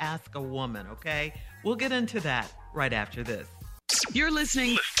never ask a woman, okay? We'll get into that right after this. You're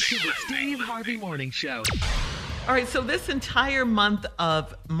listening to the Steve Harvey Morning Show. All right, so this entire month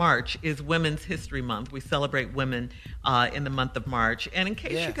of March is Women's History Month. We celebrate women in the month of March. And in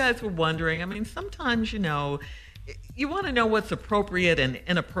case you guys were wondering, sometimes, you want to know what's appropriate and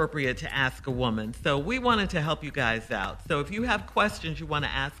inappropriate to ask a woman. So we wanted to help you guys out. So if you have questions you want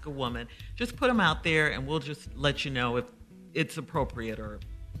to ask a woman, just put them out there and we'll just let you know if it's appropriate or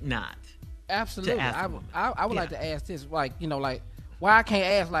not. Absolutely. I would like to ask this, why I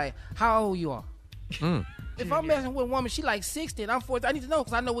can't ask, how old you are? If I'm messing with a woman, she like 60 and I'm 40, I need to know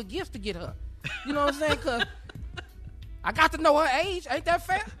because I know what gifts to get her. You know what I'm saying? Because I got to know her age. Ain't that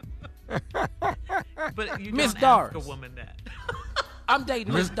fair? But you Miss don't Doris. ask a woman that. I'm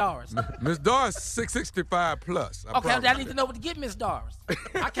dating Miss Doris. Miss Doris, 665 plus. I need to know what to get Miss Doris.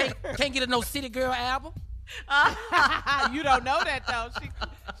 I can't get a No City Girl album. You don't know that though.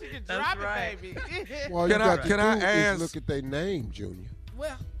 She can drop it, baby. Well, Can I ask? Look at their name, Junior.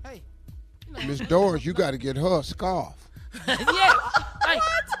 Well, hey. Miss Doris, you got to get her a scarf. Yeah. Hey.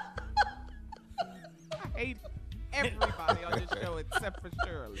 I hate everybody on this show except for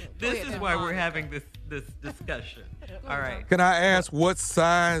Shirley. This is why we're having this discussion. All right. Can I ask what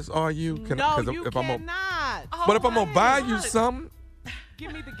size are you? You if cannot. But if I'm going to buy you something.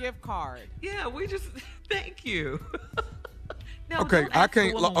 Give me the gift card. Yeah, thank you. No, okay, I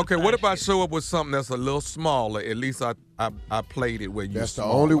can't. Okay, what if I you? show up with something that's a little smaller? At least I played it where you. That's smaller.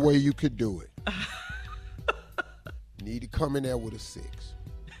 the only way you could do it. Need to come in there with a 6.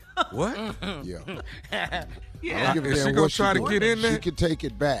 What? Yeah. Yeah. Is she gonna try to get in there? She can take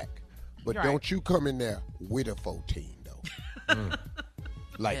it back, but Right. don't you come in there with a 14 though.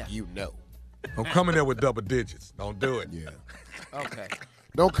 You know. I'm coming there with double digits. Don't do it. Yeah. Okay.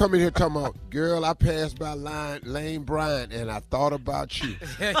 Don't come in here talking about, girl, I passed by Lane Bryant and I thought about you.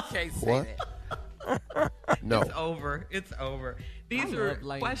 Can't say What? that. No. It's over. These are love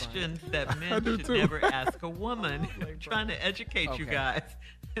Lane questions that men should never ask a woman. I'm trying to educate you Okay. guys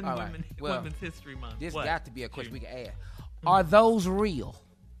in All right. Well, Women's History Month. This What? got to be a question we can ask. Are those real?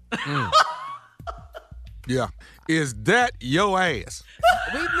 Yeah. Is that your ass?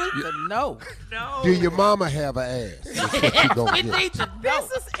 We need to know. No. Do your mama have an ass? That's what you gonna We get. need to know. This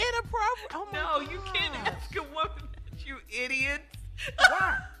is inappropriate. Oh my No, God. you can't ask a woman that, you idiot.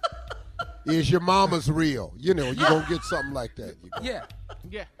 Why? Is your mama's real? You know, you gonna get something like that. Yeah.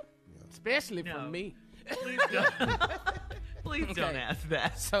 Yeah. Especially No. from me. Please don't. Please don't Okay. ask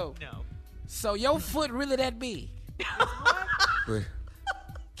that. So- no. So your foot really that big?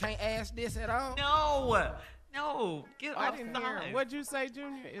 Can't ask this at all? No, get off the line. What'd you say,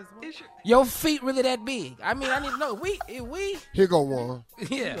 Junior? Your feet really that big? I mean, I need to know. We. Here go one.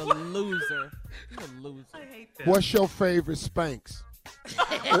 Yeah. You're a loser. You're a loser. I hate that. What's your favorite Spanx?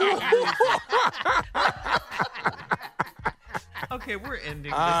 Okay, we're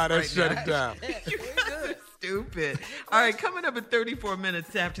ending this let's right shut now. it down. You're stupid. All right, coming up at 34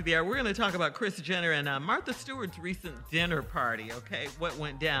 minutes after the hour, we're going to talk about Kris Jenner and Martha Stewart's recent dinner party, okay? What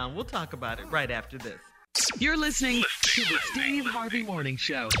went down. We'll talk about it right after this. You're listening to the Steve Harvey Morning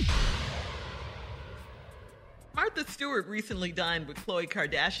Show. Martha Stewart recently dined with Khloe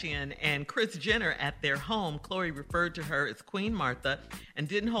Kardashian and Kris Jenner at their home. Khloe referred to her as Queen Martha and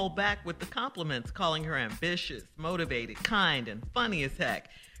didn't hold back with the compliments, calling her ambitious, motivated, kind, and funny as heck.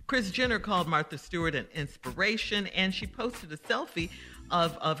 Kris Jenner called Martha Stewart an inspiration, and she posted a selfie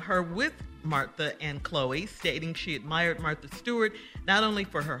of her with Martha and Khloe, stating she admired Martha Stewart not only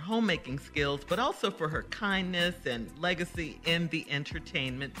for her homemaking skills, but also for her kindness and legacy in the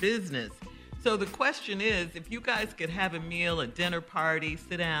entertainment business. So the question is, if you guys could have a meal, a dinner party,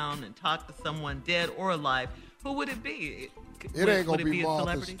 sit down and talk to someone dead or alive, who would it be? It ain't going to be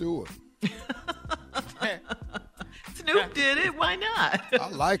Martha Stewart. Snoop did it. Why not? I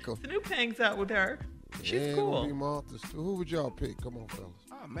like her. Snoop hangs out with her. She's cool. Gonna be Martha Stewart. Who would y'all pick? Come on, fellas.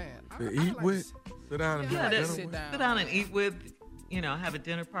 Oh, man. Eat with? Sit down and have dinner with? Sit down and eat with, have a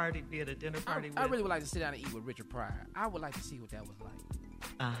dinner party, be at a dinner party with. I really would like to sit down and eat with Richard Pryor. I would like to see what that was like.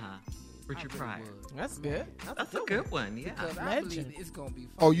 Uh-huh. Richard Pryor. That's good. That's a good one, yeah. Because I believe it's going to be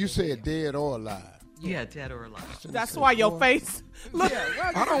fun. Oh, you said dead or alive? Yeah, dead or alive. That's why your face. Look.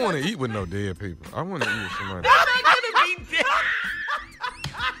 I don't want to eat with no dead people. I want to eat with somebody. They're not going to be dead.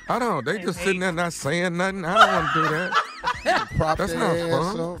 I don't. They just sitting there not saying nothing. I don't want to do that. Prop That's their not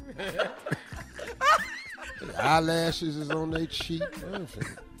ass fun. up. Eyelashes is on their cheek.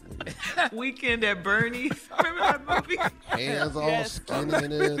 Weekend at Bernie's. Remember that movie? Hands all skinny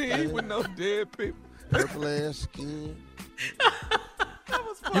and everything. Eat with no dead people. Purple ass skin.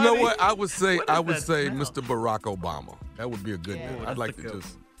 You know what? I would say Mr. Barack Obama. That would be a good one. I'd like to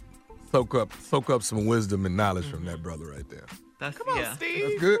just soak up some wisdom and knowledge from that brother right there. Come on,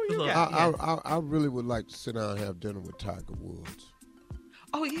 Steve. That's good. I really would like to sit down and have dinner with Tiger Woods.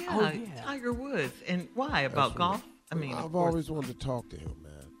 Oh yeah. Tiger Woods. And why? About golf? I mean, I've always wanted to talk to him,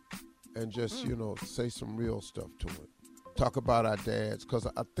 man. And just, say some real stuff to him. Talk about our dads. Because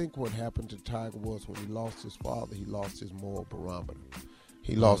I think what happened to Tiger was when he lost his father, he lost his moral barometer.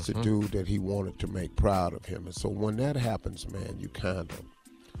 He lost a dude that he wanted to make proud of him. And so when that happens, man, you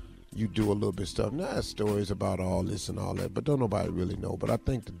do a little bit of stuff. Now, there's stories about all this and all that, but don't nobody really know. But I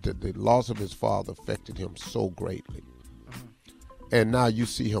think the loss of his father affected him so greatly. And now you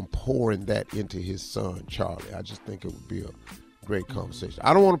see him pouring that into his son, Charlie. I just think it would be a great conversation.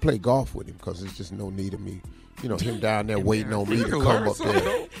 I don't want to play golf with him because there's just no need of me, him down there waiting on me to come up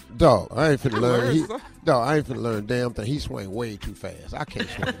there. Dog, I ain't finna learn. I ain't finna learn damn thing. He swing way too fast. I can't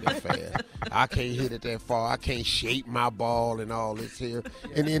swing that fast. I can't hit it that far. I can't shape my ball and all this here.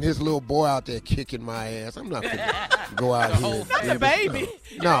 And then his little boy out there kicking my ass. I'm not finna go out here. Not the baby.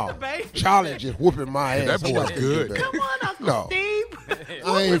 No, Charlie just whooping my ass. That boy's good. Come on, Uncle Steve.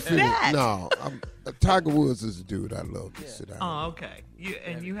 I ain't finna. No, Tiger Woods is a dude I love to sit down. Oh, okay.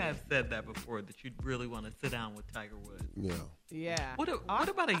 You have said that before, that you'd really want to sit down with Tiger Woods. Yeah. Yeah. What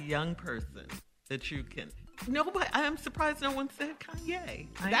about a young person that you can? Nobody. I'm surprised no one said Kanye.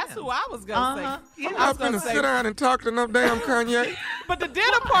 That's who I was gonna say. I'm not gonna sit down and talk to no damn Kanye. But the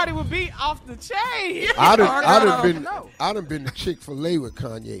dinner party would be off the chain. I'd have been to Chick-fil-A with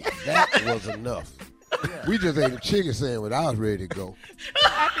Kanye. That was enough. We just ate a chicken sandwich. I was ready to go.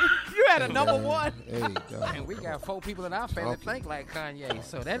 You had a number one. Hey, and we got 4 people in our family that think like Kanye,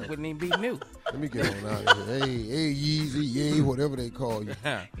 so that wouldn't even be new. Let me get on out of here. Hey, Yeezy, yay, whatever they call you.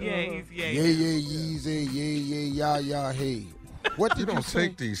 Yay, Yeezy, yay, hey. What did you don't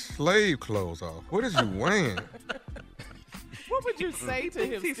take these slave clothes off? What is you wearing? What would you say to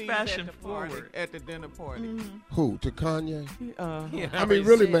him, He's Steve, fashion at the party, forward. at the dinner party? Who? To Kanye? Yeah, I mean,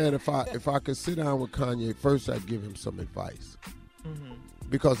 really, man, if I could sit down with Kanye, first I'd give him some advice.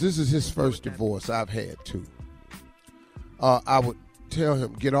 Because this is his first divorce. I've had 2. I would tell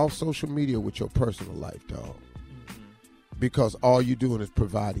him, get off social media with your personal life, dog. Because all you're doing is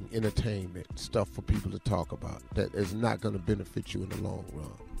providing entertainment, stuff for people to talk about that is not going to benefit you in the long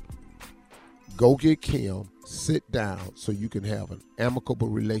run. Go get Kim, sit down so you can have an amicable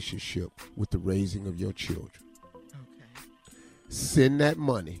relationship with the raising of your children. Okay. Send that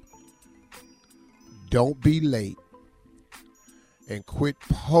money. Don't be late. and quit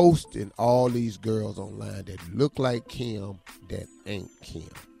posting all these girls online that look like Kim that ain't Kim.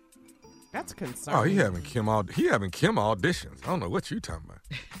 That's concerning. Oh, he having Kim auditions. I don't know what you talking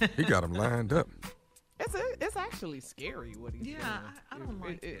about. He got them lined up. It's actually scary what he's doing. I don't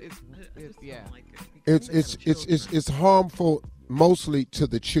like it. It's harmful mostly to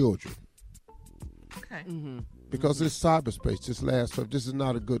the children. Okay. Mm-hmm. Because it's cyberspace. This is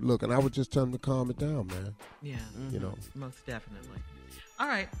not a good look. And I would just tell them to calm it down, man. Yeah. You know. Most definitely. All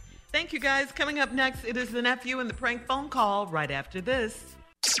right. Thank you, guys. Coming up next, it is the nephew and the prank phone call right after this.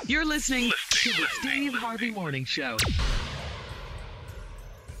 You're listening to the Steve Harvey Morning Show.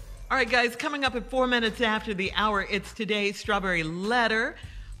 All right, guys, coming up at 4 minutes after the hour, it's today's Strawberry Letter.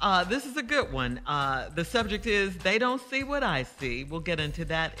 This is a good one. The subject is, they don't see what I see. We'll get into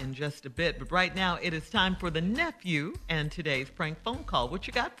that in just a bit. But right now, it is time for the nephew and today's prank phone call. What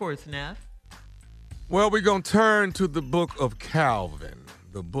you got for us, Neff? Well, we're going to turn to the book of Calvin.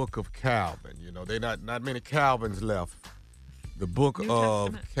 The book of Calvin. You know, there not many Calvins left. The book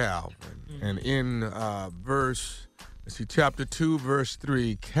of Calvin. Mm-hmm. And in chapter 2, verse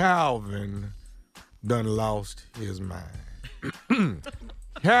 3, Calvin done lost his mind.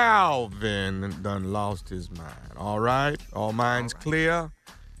 Calvin done lost his mind. All right? All minds clear?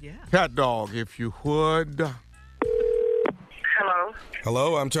 Yeah. Cat dog, if you would. Hello?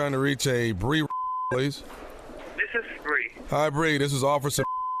 Hello, I'm trying to reach a Bree, please. This is Bree. Hi, Bree. This is Officer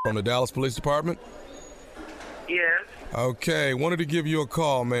from the Dallas Police Department. Yes. Okay, wanted to give you a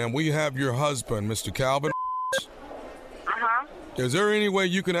call, ma'am. We have your husband, Mr. Calvin. Uh-huh. Is there any way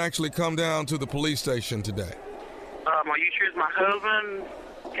you can actually come down to the police station today? Are you sure it's my husband,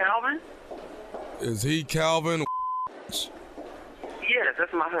 Calvin? Is he Calvin? Yes,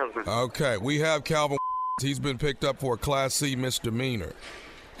 that's my husband. Okay, we have Calvin. He's been picked up for a Class C misdemeanor.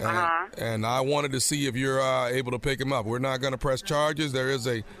 And I wanted to see if you're able to pick him up. We're not going to press charges. There is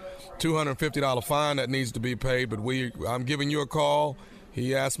a $250 fine that needs to be paid, but I'm giving you a call.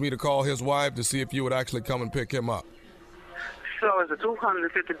 He asked me to call his wife to see if you would actually come and pick him up. So is the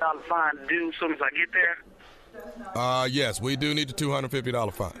 $250 fine due as soon as I get there? Yes, we do need the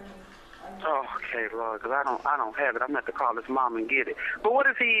 $250 fine. Oh, okay, Lord, because I don't have it. I'm going to have to call his mom and get it. But what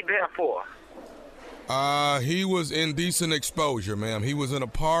is he there for? He was indecent exposure, ma'am. He was in a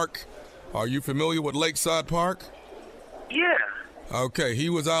park. Are you familiar with Lakeside Park? Yeah. Okay, he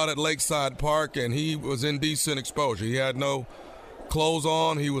was out at Lakeside Park, and he was indecent exposure. He had no clothes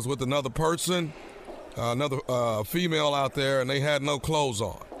on. He was with another person, another female out there, and they had no clothes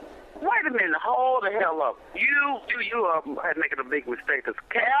on. Wait a minute. Hold the hell up. You had making a big mistake, because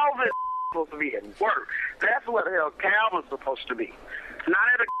Calvin's supposed to be at work. That's where the hell Calvin's supposed to be, not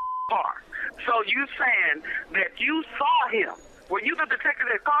at a park. So you saying that you saw him? Were you the detective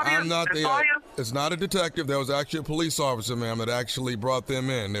that caught him? I'm not the. It's not a detective. There was actually a police officer, ma'am, that actually brought them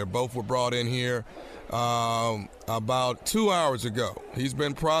in. They both were brought in here about 2 hours ago. He's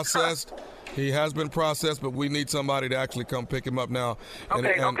been processed. He has been processed, but we need somebody to actually come pick him up now.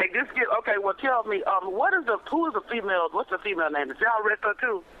 Okay. Well, tell me, who is the female? What's the female name? Is y'all arrest her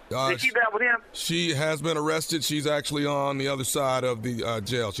too? Is she there with him? She has been arrested. She's actually on the other side of the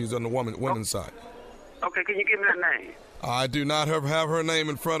jail. She's on the women's side. Okay, can you give me her name? I do not have her name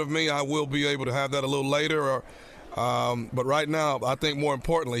in front of me. I will be able to have that a little later. But right now, I think more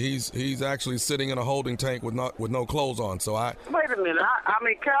importantly, he's actually sitting in a holding tank with no clothes on. So wait a minute. I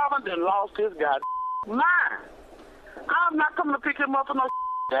mean, Calvin done lost his mind. I'm not coming to pick him up for no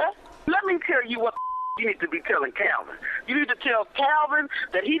that. Let me tell you what you need to be telling Calvin. You need to tell Calvin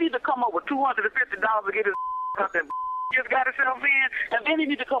that he need to come up with $250 to get his out that just got himself in, and then he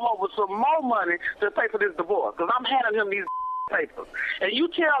need to come up with some more money to pay for this divorce, because I'm handing him these papers. And you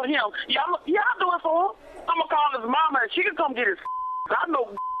tell him, I'll do it for him. I'm going to call his mama, and she can come get his I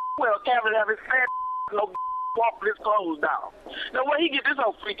know well Calvin have his fat walk his clothes down. Now, where he get this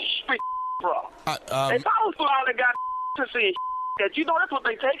old freaky from? If I was all that got to see that, you know that's what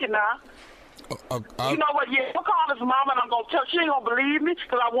they taking now. You know what? Yeah, I'll call his mama, and I'm going to tell she ain't going to believe me,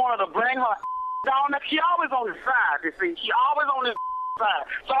 because I want her to bring her down there. She always on his side, you see. She always on his side.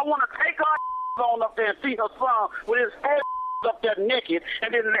 So I want to take her on up there and see her son with his head up there naked,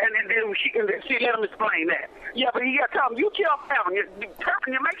 and then she let him explain that. Yeah, but you got to tell him, you tell Calvin,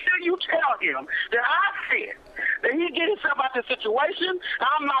 you make sure you tell him that I said that he get himself out of the situation.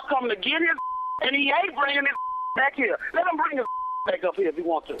 I'm not coming to get his and he ain't bringing his back here. Let him bring his back up here if he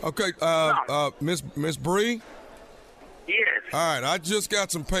wants to. Okay, Miss Bree? Yes. All right, I just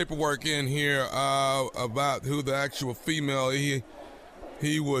got some paperwork in here about who the actual female he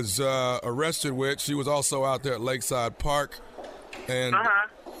was arrested with. She was also out there at Lakeside Park. And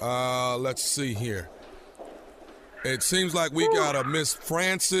let's see here. It seems like we got a Miss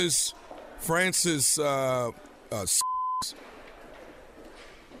Francis. Who?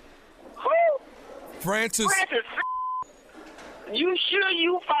 Francis. You sure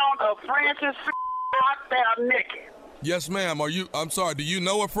you found a Francis out there naked? Yes, ma'am. I'm sorry. Do you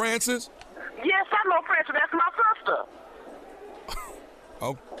know a Francis? Yes, I know Francis. That's my sister.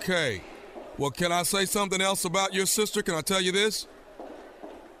 Okay. Well, can I say something else about your sister? Can I tell you this?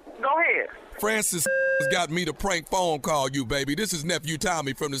 Go ahead. Francis has got me to prank phone call you, baby. This is Nephew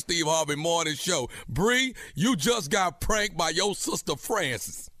Tommy from the Steve Harvey Morning Show. Bree, you just got pranked by your sister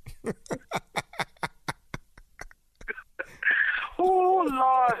Francis. Oh,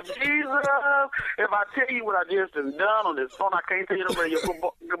 Lord Jesus. If I tell you what I just done on this phone, I can't tell you the radio.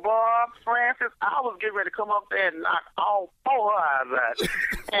 Bob, Francis, I was getting ready to come up there and knock all 4 eyes out.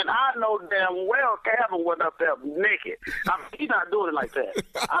 And I know damn well Calvin wasn't up there naked. I mean, he's not doing it like that.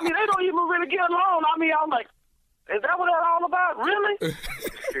 I mean, they don't even really get along. I mean, I'm like, is that what that's all about? Really?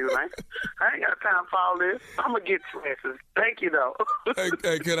 Excuse me. I ain't got time for all this. I'm going to get Francis. Thank you, though.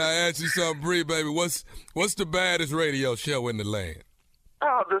 Hey, can I ask you something, Bree, baby? What's the baddest radio show in the land?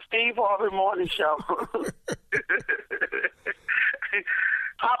 Oh, the Steve Harvey Morning Show.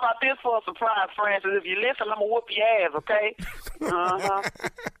 How about this for a surprise, Francis? If you listen, I'm going to whoop your ass, okay?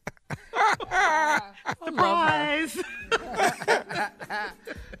 Surprise!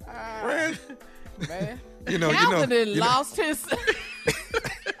 Man. Calvin lost his...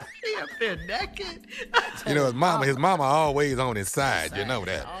 He up there naked. You know, his mama always on his side. You know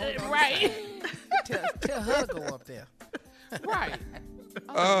that. Right. Tell her to go up there. Right.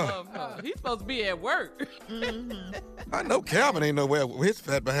 He's supposed to be at work. Mm-hmm. I know Calvin ain't nowhere with his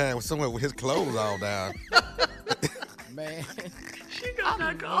fat behind was somewhere with his clothes all down. Man. She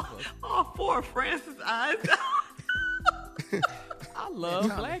gonna knock all 4 of Francis' eyes out. I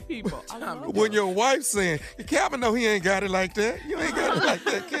love black people. When your wife saying, Calvin know he ain't got it like that. You ain't got it like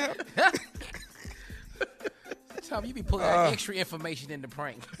that, Calvin. Tom, you be pulling out extra information in the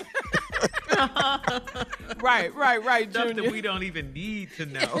prank. Right, Stuff Junior. that we don't even need to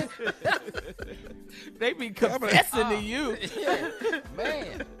know. They be confessing to you. Yeah,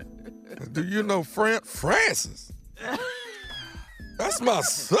 man. Do you know Francis? That's my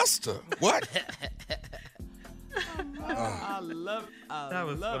sister. What? I love it. That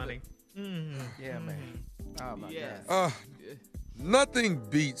was funny. Mm-hmm. Yeah, man. Oh, my yes. God. Nothing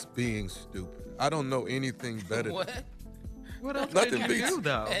beats being stupid. I don't know anything better. What else Nothing did you beats. do,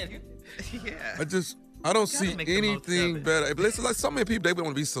 though? Yeah. I don't see anything better. Listen, like so many people, they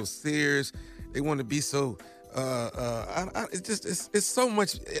want to be so serious. They want to be so. It's so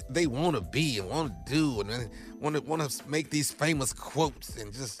much they want to be and want to do and want to make these famous quotes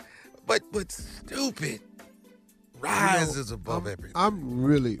and just, but stupid rises above everything. I'm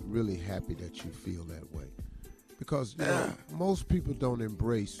really, really happy that you feel that way, because you know, most people don't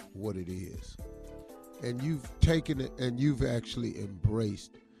embrace what it is, and you've taken it and you've actually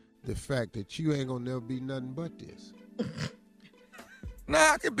embraced the fact that you ain't gonna never be nothing but this.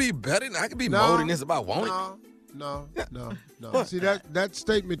 Nah, I could be better. I could be more than this if I want it. No. See that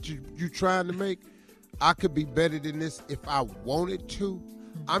statement you trying to make? I could be better than this if I wanted to.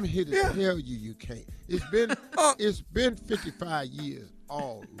 I'm here to tell you can't. It's been 55 years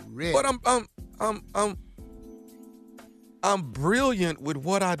already. But I'm brilliant with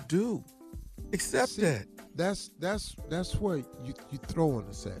what I do. Accept that. That's where you throwing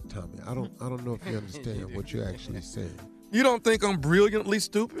us at, Tommy. I don't know if you understand what you're actually saying. You don't think I'm brilliantly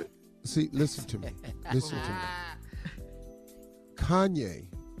stupid? See, listen to me. Kanye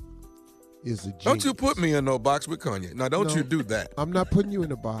is a genius. Don't you put me in no box with Kanye. Now, don't you do that. I'm not putting you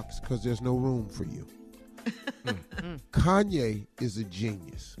in a box because there's no room for you. Kanye is a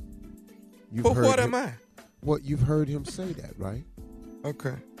genius. But what am I? Well, you've heard him say that, right?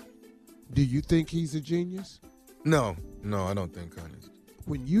 Okay. Do you think he's a genius? No, I don't think Kanye's.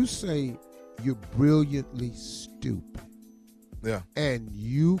 When you say you're brilliantly stupid, and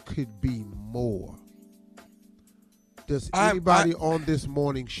you could be more, does anybody on this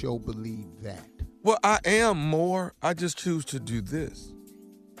morning show believe that? Well, I am more. I just choose to do this.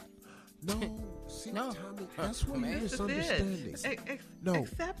 No, Tommy, that's what you're misunderstanding.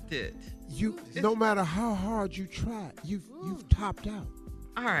 Accept it. No matter how hard you try, you've topped out.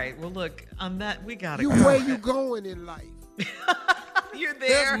 All right. Well, look, on that we gotta. Where you going in life? You're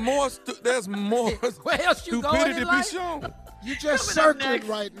there. There's more Where else you going stupidity in to be life? shown. You just circling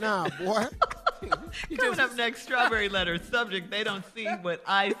right now, boy. Coming up next, Strawberry Letter subject, they don't see what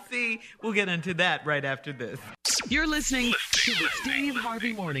I see. We'll get into that right after this. You're listening to the Steve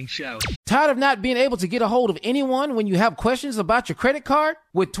Harvey Morning Show. Tired of not being able to get a hold of anyone when you have questions about your credit card?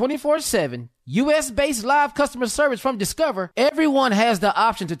 With 24/7 U.S.-based live customer service from Discover, everyone has the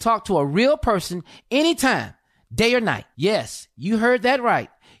option to talk to a real person anytime, day or night. Yes, you heard that right.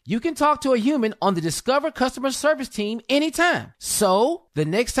 You can talk to a human on the Discover customer service team anytime. So, the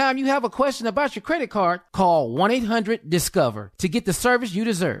next time you have a question about your credit card, call 1-800-DISCOVER to get the service you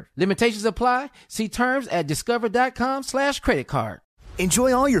deserve. Limitations apply. See terms at discover.com/creditcard.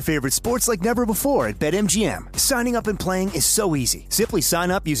 Enjoy all your favorite sports like never before at BetMGM. Signing up and playing is so easy. Simply sign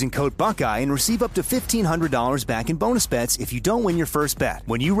up using code Buckeye and receive up to $1,500 back in bonus bets if you don't win your first bet.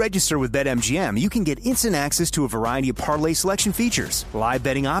 When you register with BetMGM, you can get instant access to a variety of parlay selection features, live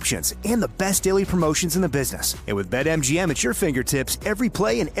betting options, and the best daily promotions in the business. And with BetMGM at your fingertips, every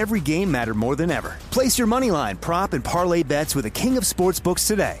play and every game matter more than ever. Place your moneyline, prop, and parlay bets with the king of sportsbooks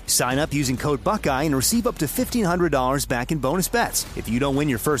today. Sign up using code Buckeye and receive up to $1,500 back in bonus bets if you don't win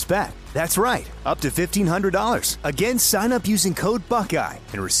your first bet. That's right, up to $1,500. Again, sign up using code Buckeye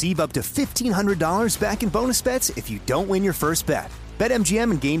and receive up to $1,500 back in bonus bets if you don't win your first bet.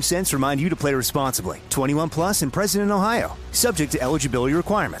 BetMGM and GameSense remind you to play responsibly. 21 plus and present in Ohio. Subject to eligibility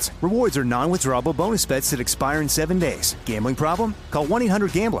requirements. Rewards are non-withdrawable bonus bets that expire in 7 days. Gambling problem? Call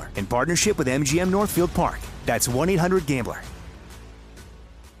 1-800-GAMBLER in partnership with MGM Northfield Park. That's 1-800-GAMBLER.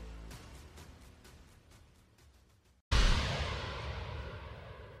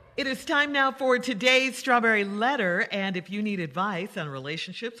 It is time now for today's Strawberry Letter, and if you need advice on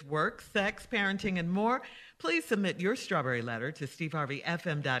relationships, work, sex, parenting, and more, please submit your Strawberry Letter to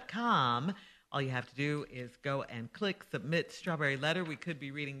steveharveyfm.com. All you have to do is go and click Submit Strawberry Letter. We could be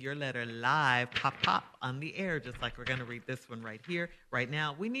reading your letter live, pop, on the air, just like we're going to read this one right here, right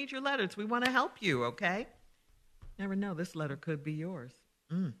now. We need your letters. We want to help you, okay? Never know, this letter could be yours.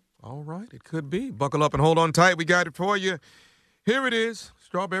 All right, it could be. Buckle up and hold on tight. We got it for you. Here it is,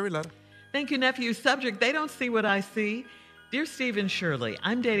 Strawberry Letter. Thank you, nephew. Subject, they don't see what I see. Dear Steve and Shirley,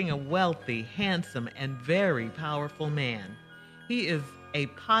 I'm dating a wealthy, handsome, and very powerful man. He is a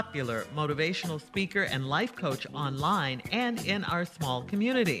popular motivational speaker and life coach online and in our small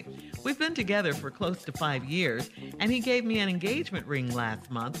community. We've been together for close to 5 years, and he gave me an engagement ring last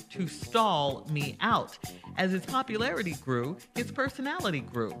month to stall me out. As his popularity grew, his personality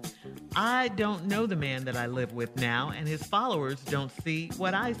grew. I don't know the man that I live with now, and his followers don't see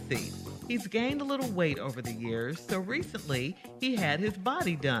what I see. He's gained a little weight over the years, so recently he had his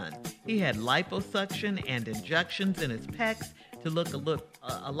body done. He had liposuction and injections in his pecs to look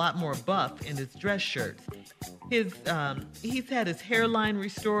a lot more buff in his dress shirts. He's had his hairline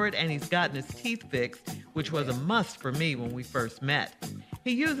restored, and he's gotten his teeth fixed, which was a must for me when we first met.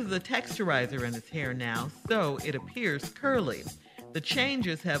 He uses a texturizer in his hair now, so it appears curly. The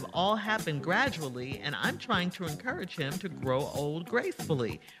changes have all happened gradually, and I'm trying to encourage him to grow old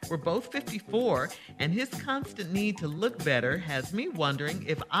gracefully. We're both 54, and his constant need to look better has me wondering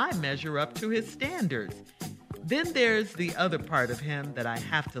if I measure up to his standards. Then there's the other part of him that I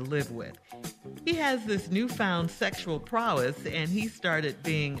have to live with. He has this newfound sexual prowess, and he started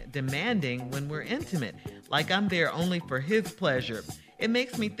being demanding when we're intimate, like I'm there only for his pleasure. It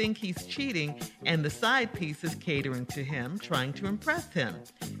makes me think he's cheating, and the side piece is catering to him, trying to impress him.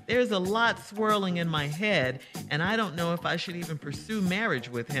 There's a lot swirling in my head, and I don't know if I should even pursue marriage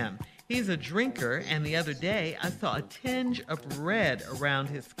with him. He's a drinker, and the other day I saw a tinge of red around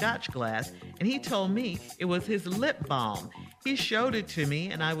his scotch glass, and he told me it was his lip balm. He showed it to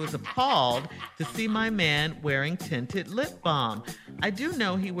me, and I was appalled to see my man wearing tinted lip balm. I do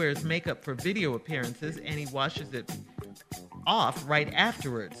know he wears makeup for video appearances, and he washes it off right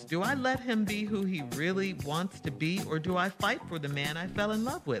afterwards. Do I let him be who he really wants to be, or do I fight for the man I fell in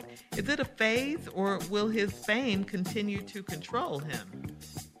love with? Is it a phase, or will his fame continue to control him?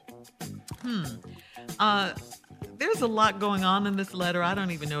 There's a lot going on in this letter. I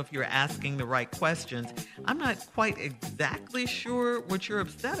don't even know if you're asking the right questions. I'm not quite exactly sure what you're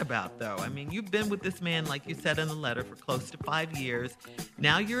upset about, though. I mean, you've been with this man, like you said in the letter, for close to 5 years.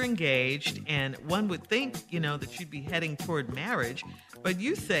 Now you're engaged, and one would think, that you'd be heading toward marriage, but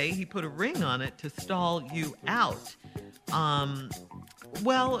you say he put a ring on it to stall you out.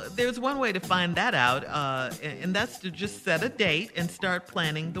 Well, there's one way to find that out, and that's to just set a date and start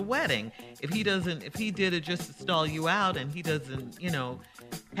planning the wedding. If he did it just to stall you out and he doesn't,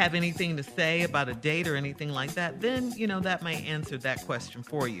 have anything to say about a date or anything like that, then, that may answer that question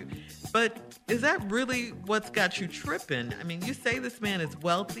for you. But is that really what's got you tripping? I mean, you say this man is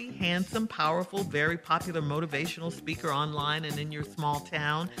wealthy, handsome, powerful, very popular motivational speaker online and in your small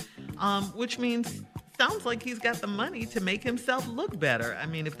town, which means sounds like he's got the money to make himself look better. I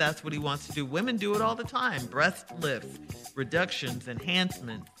mean, if that's what he wants to do. Women do it all the time. Breast lifts, reductions,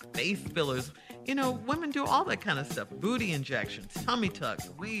 enhancements, face fillers. You know, women do all that kind of stuff. Booty injections, tummy tucks,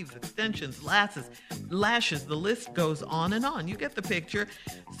 weaves, extensions, lashes. The list goes on and on. You get the picture.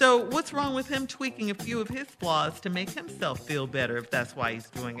 So what's wrong with him tweaking a few of his flaws to make himself feel better if that's why he's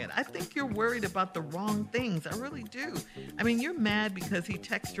doing it? I think you're worried about the wrong things. I really do. I mean, you're mad because he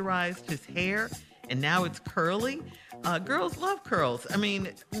texturized his hair and now it's curly. Girls love curls. I mean,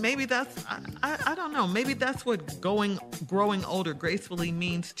 maybe that's, I don't know. Maybe that's what growing older gracefully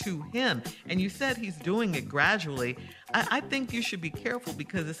means to him. And you said he's doing it gradually. I think you should be careful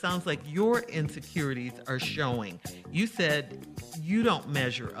because it sounds like your insecurities are showing. You said you don't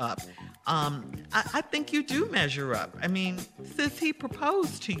measure up. I think you do measure up. I mean, since he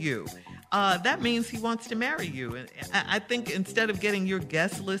proposed to you, that means he wants to marry you. And I think instead of getting your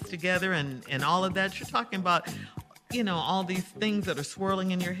guest list together and all of that, you're talking about, you know, all these things that are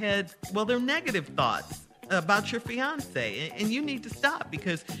swirling in your head. Well, they're negative thoughts about your fiance. And you need to stop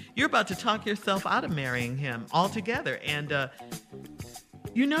because you're about to talk yourself out of marrying him altogether. And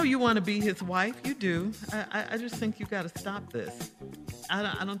you know you want to be his wife. You do. I just think you got to stop this.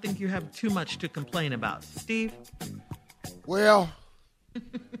 I don't think you have too much to complain about. Steve? Well,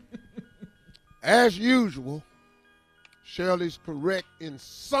 as usual, Shirley's correct in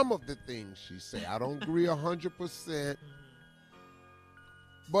some of the things she said. I don't agree 100%.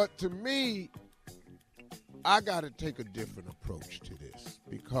 But to me, I got to take a different approach to this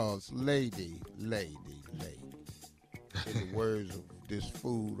because lady, in the words of this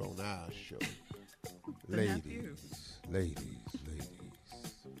food on our show, ladies.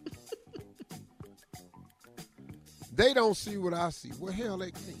 They don't see what I see. Well, hell,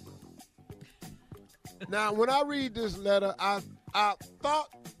 they can't. Now, when I read this letter, I thought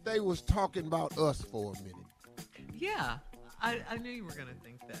they was talking about us for a minute. Yeah, I knew you were going to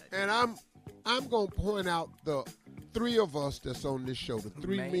think that. And I'm going to point out the three of us that's on this show, the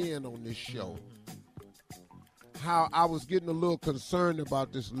three men on this show, how I was getting a little concerned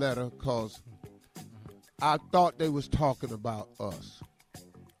about this letter because I thought they was talking about us.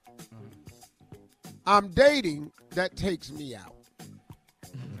 I'm dating, that takes me out.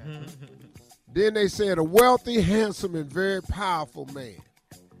 Then they said a wealthy, handsome, and very powerful man.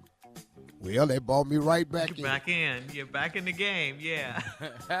 Well, they brought me right back in. Back in. You're back in the game, yeah.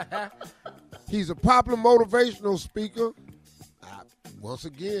 He's a popular motivational speaker. Once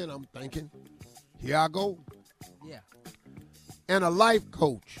again, I'm thinking, here I go. Yeah. And a life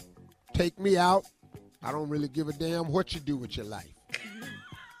coach. Take me out. I don't really give a damn what you do with your life.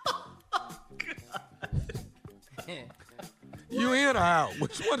 You in or out?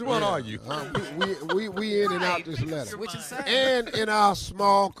 Which one are you? We in and out this letter. And in our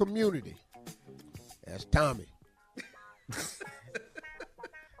small community. That's Tommy.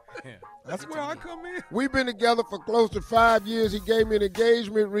 That's where I come in. We've been together for close to 5 years. He gave me an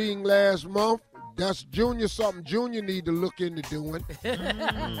engagement ring last month. That's Junior something Junior need to look into doing.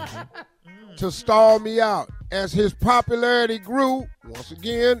 To stall me out. As his popularity grew, once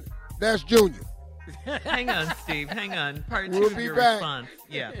again, that's Junior. Hang on, Steve. Hang on. Part We'll two of be your back. response.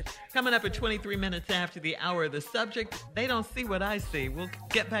 Yeah. Coming up at 23 minutes after the hour, the subject, they don't see what I see. We'll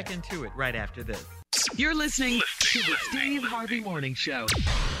get back into it right after this. You're listening to the Steve Harvey Morning Show.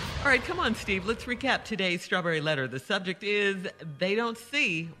 All right, come on, Steve. Let's recap today's Strawberry Letter. The subject is, they don't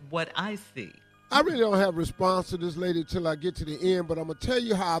see what I see. I really don't have a response to this lady till I get to the end, but I'm going to tell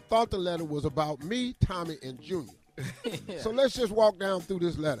you how I thought the letter was about me, Tommy, and Junior. So let's just walk down through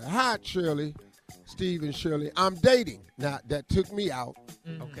this letter. Hi, Shirley. Steve and Shirley. I'm dating. Now, that took me out.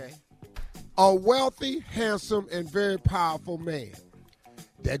 Okay. A wealthy, handsome, and very powerful man.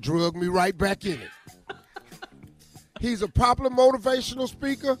 That drug me right back in it. He's a popular motivational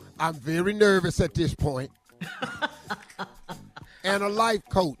speaker. I'm very nervous at this point. And a life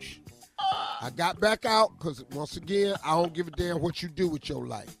coach. I got back out because, once again, I don't give a damn what you do with your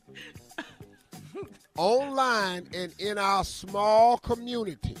life. Online and in our small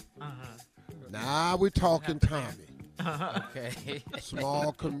community. Now we're talking Tommy. Okay.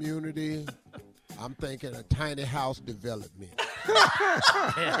 Small community. I'm thinking a tiny house development.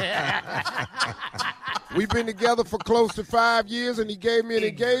 We've been together for close to 5 years, and he gave me an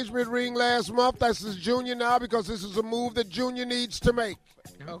engagement ring last month. That's his Junior now because this is a move that Junior needs to make.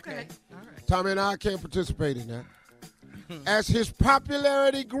 Okay. All right. Tommy and I can't participate in that. As his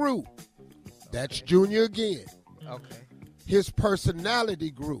popularity grew, that's Junior again. Okay. His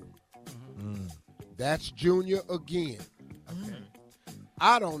personality grew. That's Junior again. Okay.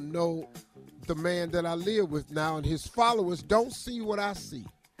 I don't know the man that I live with now, and his followers don't see what I see.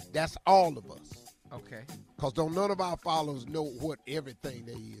 That's all of us. Okay. Because don't none of our followers know what everything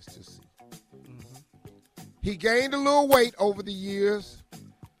there is to see. He gained a little weight over the years.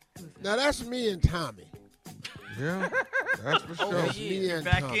 Now, that's me and Tommy. Yeah, that's for sure. That's me and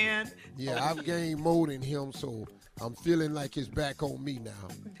Back Tommy. in. Yeah, I've gained more than him, so I'm feeling like it's back on me now.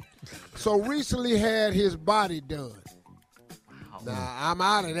 So recently had his body done. Now, I'm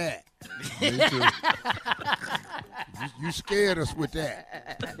out of that. Me too. You scared us with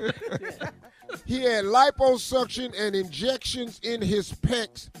that. He had liposuction and injections in his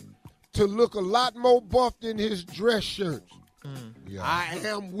pecs to look a lot more buff than his dress shirts. Yeah. I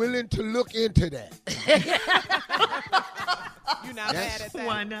am willing to look into that. You're not mad at that.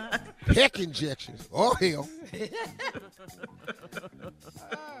 Why not? Pec injections. Oh, hell.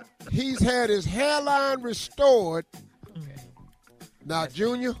 He's had his hairline restored. Now,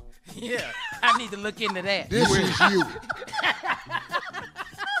 Junior, Yeah, I need to look into that. this is you.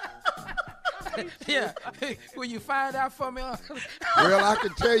 Yeah, will you find out for me, Uncle? Well, I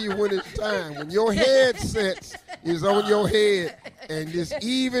can tell you when it's time. When your headset is on your head and it's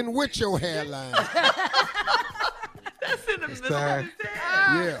even with your hairline. That's in the middle of his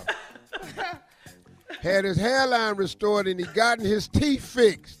head. Yeah. Had his hairline restored and he gotten his teeth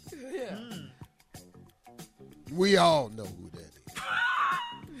fixed. Yeah. We all know who that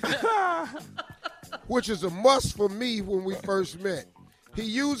is. Which is a must for me when we first met. He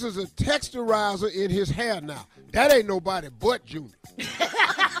uses a texturizer in his hair now. That ain't nobody but Junior.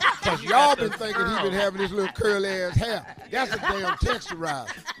 Because y'all been thinking he been having this little curly ass hair. That's a damn texturizer.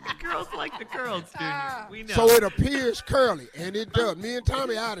 Girls like the curls, Junior. We know. So it appears curly, and it does. Me and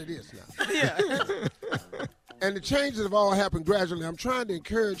Tommy out of this now. Yeah. And the changes have all happened gradually. I'm trying to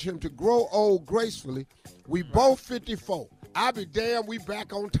encourage him to grow old gracefully. We both 54. I'll be damned we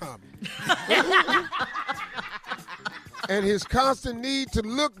back on Tommy. And his constant need to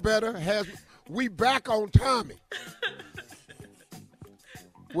look better has we back on Tommy.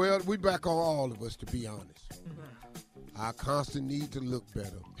 Well, we back on all of us, to be honest. Our constant need to look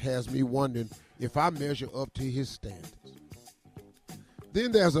better has me wondering if I measure up to his standards.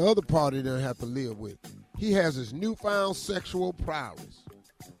 Then there's the other part he doesn't have to live with. He has his newfound sexual prowess.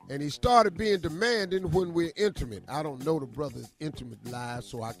 And he started being demanding when we're intimate. I don't know the brother's intimate lives,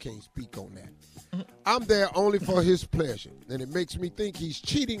 so I can't speak on that. I'm there only for his pleasure. And it makes me think he's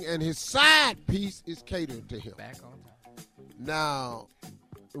cheating and his side piece is catering to him. Back on time. Now,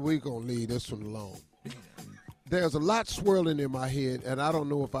 we're going to leave this one alone. There's a lot swirling in my head, and I don't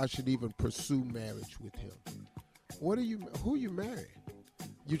know if I should even pursue marriage with him. Who you marrying?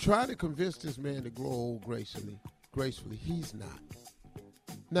 You try to convince this man to grow old gracefully. He's not.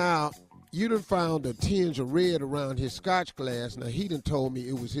 Now, you done found a tinge of red around his scotch glass. Now, he done told me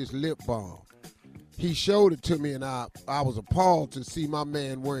it was his lip balm. He showed it to me, and I was appalled to see my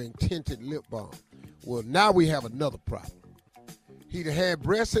man wearing tinted lip balm. Well, now we have another problem. He'd have had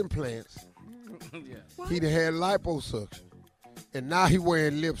breast implants. Yeah. He'd have had liposuction. And now he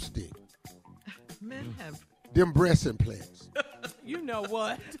wearing lipstick. Men have. Them breast implants. You know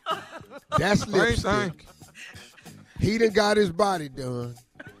what? That's lipstick. He done got his body done.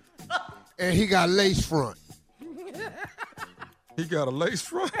 And he got lace front. He got a lace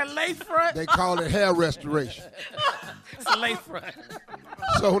front. A lace front? They call it hair restoration. It's a lace front.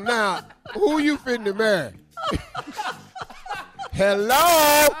 So now, who you finna marry?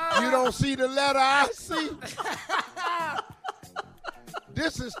 Hello? You don't see the letter I see?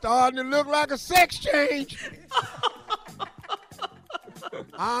 This is starting to look like a sex change.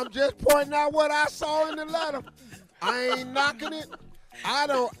 I'm just pointing out what I saw in the letter. I ain't knocking it.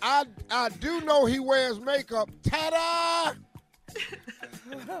 I do know he wears makeup. Ta-da!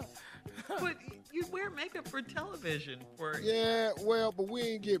 But you wear makeup for television. Yeah, well, but we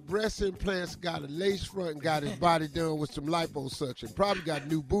ain't get breast implants, got a lace front, and got his body done with some liposuction. Probably got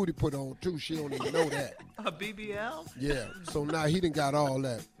new booty put on, too. She don't even know that. A BBL? Yeah, so now he done got all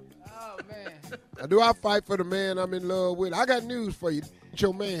that. Oh, man. Now, do I fight for the man I'm in love with? I got news for you. Ain't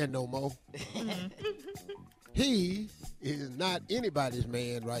your man no more. He is not anybody's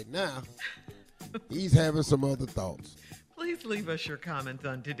man right now. He's having some other thoughts. Please leave us your comments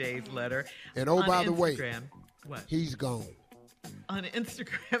on today's letter. And oh, by the way, what? He's gone. On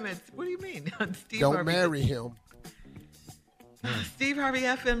Instagram, it's, what do you mean? On Steve Don't Harvey. marry him.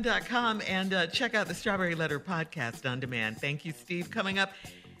 SteveHarveyFM.com and check out the Strawberry Letter podcast on demand. Thank you, Steve. Coming up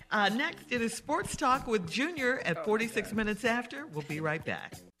next, it is Sports Talk with Junior at 46 minutes after. We'll be right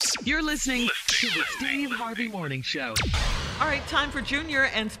back. You're listening to the Steve Harvey Morning Show. All right, time for Junior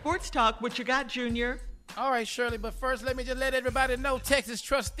and Sports Talk. What you got, Junior? All right, Shirley, but first let me just let everybody know Texas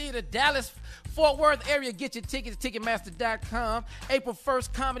Trust Theater, Dallas, Fort Worth area. Get your tickets at Ticketmaster.com. April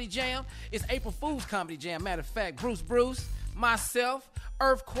 1st, Comedy Jam. It's April Fool's Comedy Jam. Matter of fact, Bruce, myself,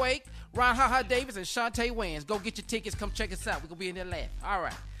 Earthquake, Ron Ha Davis, and Shantae Wayans. Go get your tickets. Come check us out. We're going to be in there laughing. All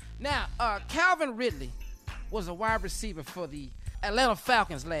right. Now, Calvin Ridley was a wide receiver for the Atlanta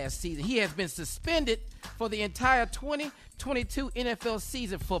Falcons last season. He has been suspended for the entire 2022 NFL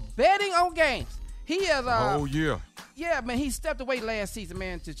season for betting on games. He has Yeah, man, he stepped away last season,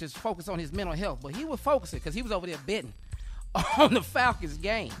 man, to just focus on his mental health. But he was focusing because he was over there betting on the Falcons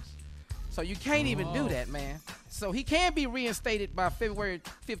games. So you can't even do that, man. So he can be reinstated by February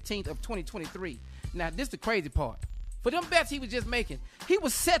 15th of 2023. Now, this is the crazy part. For them bets he was just making, he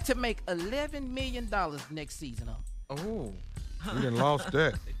was set to make $11 million next season. Oh. He done lost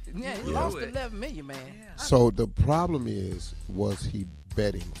that. Yeah, he lost $11 million, man. Yeah. So the problem is, was he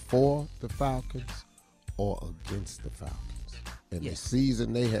betting for the Falcons or against the Falcons? And the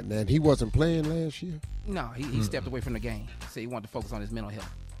season they had, and he wasn't playing last year? No, he stepped away from the game. So he wanted to focus on his mental health.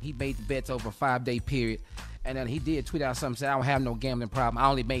 He made the bets over a 5-day period, and then he did tweet out something, said, I don't have no gambling problem. I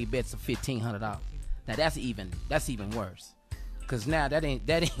only made bets of $1,500. Now that's even worse. Cause now that ain't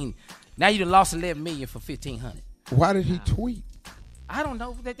now you done lost $11 million for $1,500. Why did he tweet? I don't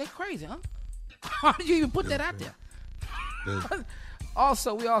know. They crazy, huh? How did you even put that out there?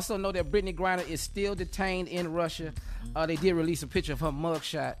 Also, we also know that Brittany Griner is still detained in Russia. They did release a picture of her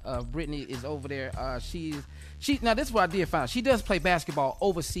mugshot. Brittany is over there. Now this is what I did find out. She does play basketball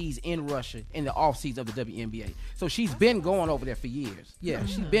overseas in Russia in the offseason of the WNBA. So she's been going over there for years. Yeah,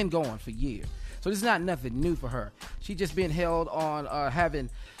 she's been going for years. So this is not nothing new for her. She just been held on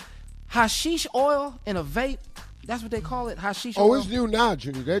having hashish oil in a vape. That's what they call it, hashish oil. Oh, it's new now,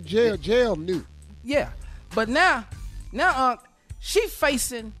 Junior. That jail new. Yeah, but now, she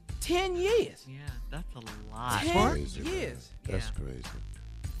facing 10 years. Yeah, that's a lot. 10 years. That's crazy.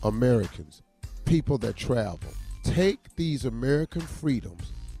 Americans, people that travel, take these American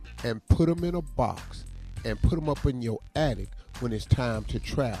freedoms and put them in a box and put them up in your attic when it's time to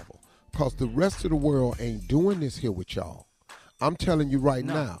travel. Because the rest of the world ain't doing this here with y'all. I'm telling you right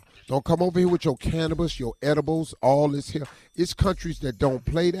now. Don't come over here with your cannabis, your edibles, all this here. It's countries that don't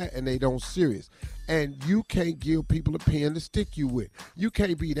play that and they don't serious. And you can't give people a pen to stick you with. You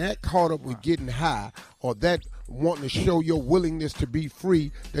can't be that caught up with getting high or that wanting to show your willingness to be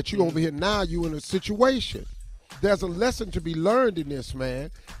free that you over here now you in a situation. There's a lesson to be learned in this, man.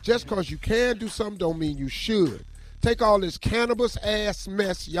 Just because you can do something don't mean you should. Take all this cannabis-ass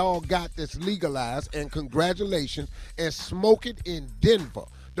mess y'all got that's legalized, and congratulations, and smoke it in Denver.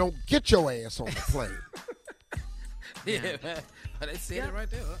 Don't get your ass on the plane. Yeah, man. They said it right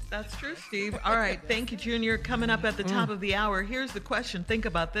there. Huh? That's true, Steve. All right. Thank you, Junior. Coming up at the top of the hour, here's the question. Think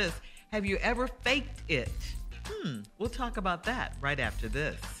about this. Have you ever faked it? We'll talk about that right after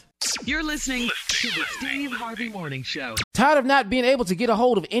this. You're listening to the Steve Harvey Morning Show. Tired of not being able to get a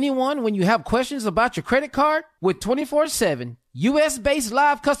hold of anyone when you have questions about your credit card? With 24/7 U.S.-based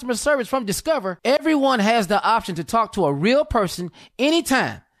live customer service from Discover, everyone has the option to talk to a real person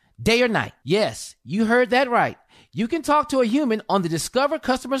anytime, day or night. Yes, you heard that right. You can talk to a human on the Discover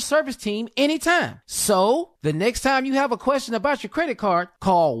customer service team anytime. So, the next time you have a question about your credit card,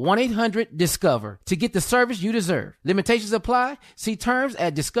 call 1-800-DISCOVER to get the service you deserve. Limitations apply. See terms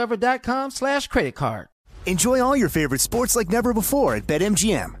at discover.com/creditcard. Enjoy all your favorite sports like never before at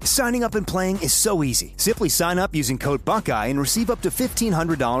BetMGM. Signing up and playing is so easy. Simply sign up using code Buckeye and receive up to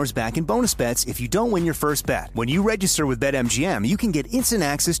 $1,500 back in bonus bets if you don't win your first bet. When you register with BetMGM, you can get instant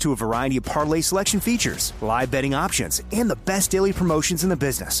access to a variety of parlay selection features, live betting options, and the best daily promotions in the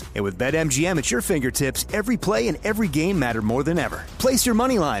business. And with BetMGM at your fingertips, every play and every game matter more than ever. Place your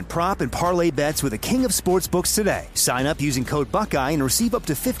moneyline, prop, and parlay bets with the king of sportsbooks today. Sign up using code Buckeye and receive up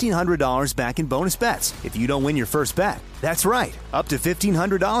to $1,500 back in bonus bets if you don't win your first bet. That's right, up to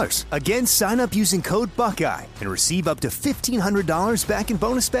 $1,500. Again, sign up using code Buckeye and receive up to $1,500 back in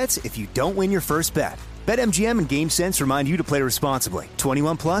bonus bets if you don't win your first bet. BetMGM and GameSense remind you to play responsibly.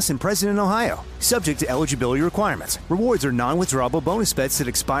 21 plus and present in Ohio. Subject to eligibility requirements. Rewards are non-withdrawable bonus bets that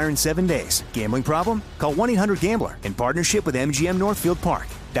expire in 7 days. Gambling problem? Call 1-800-GAMBLER in partnership with MGM Northfield Park.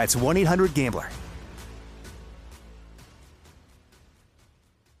 That's 1-800-GAMBLER.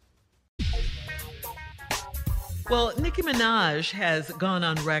 Well, Nicki Minaj has gone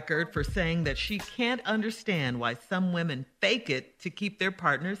on record for saying that she can't understand why some women fake it to keep their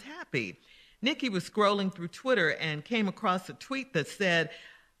partners happy. Nicki was scrolling through Twitter and came across a tweet that said,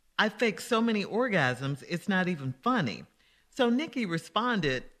 "I fake so many orgasms, it's not even funny." So Nicki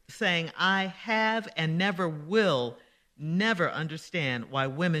responded saying, "I have and never will never understand why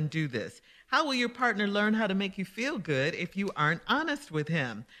women do this. How will your partner learn how to make you feel good if you aren't honest with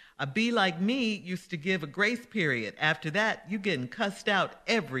him? A bee like me used to give a grace period. After that, you getting cussed out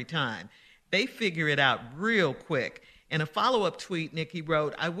every time. They figure it out real quick. In a follow-up tweet, Nicki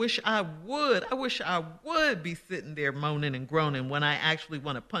wrote, I wish I would be sitting there moaning and groaning when I actually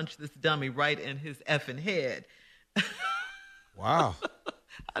want to punch this dummy right in his effing head. Wow.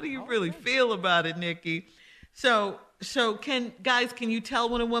 How do you really feel about it, Nicki? So can you tell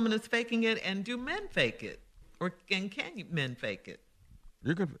when a woman is faking it, and do men fake it? Or can men fake it?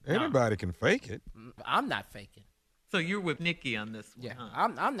 Anybody can fake it. I'm not faking. So you're with Nicki on this one, Yeah, huh?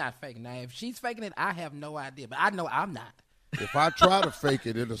 I'm not faking. Now, if she's faking it, I have no idea. But I know I'm not. If I try to fake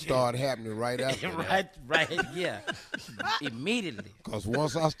it, it'll start happening right after that. Right, yeah. Immediately. Because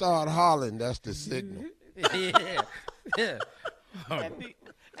once I start hollering, that's the signal. Yeah.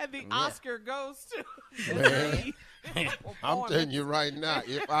 And the Oscar goes to... Man, I'm telling you right now,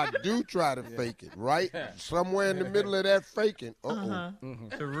 if I do try to fake it, right somewhere in the middle of that faking,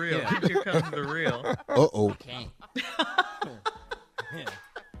 The real. Here comes the real. Can't.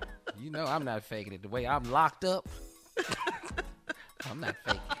 You know I'm not faking it. The way I'm locked up, I'm not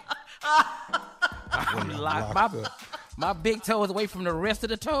faking it. I'm locked. My big toe is away from the rest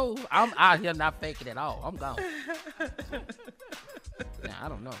of the toe. I'm out here not faking at all. I'm gone. Now, I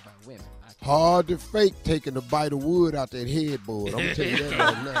don't know about women. Hard to fake taking a bite of wood out that headboard. I'm going to tell you that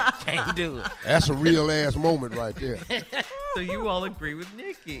right now. Can't do it. That's a real ass moment right there. So you all agree with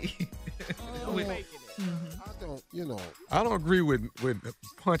Nicki. I don't agree with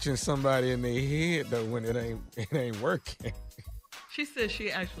punching somebody in their head though when it ain't working. She says she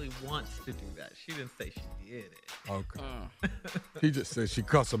actually wants to do that. She didn't say she did it. Okay. He just said she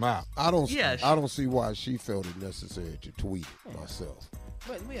cussed him out. I don't see why she felt it necessary to tweet it myself.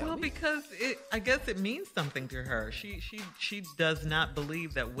 Well, because I guess it means something to her. She does not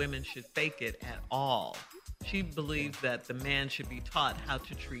believe that women should fake it at all. She believes that the man should be taught how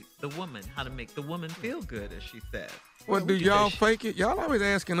to treat the woman, how to make the woman feel good, as she says. Well, do y'all fake it? Y'all always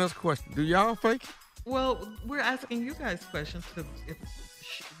asking us questions. Do y'all fake it? Well, we're asking you guys questions because if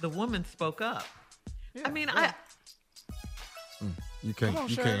the woman spoke up. Yeah, I mean, You can't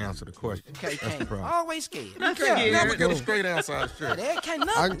answer the question. That's the problem. Always scared. Not You scared. never get a straight answer out of shit.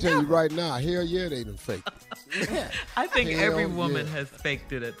 I can tell you right now, hell yeah, they done faked it. I think Hell every woman yeah. has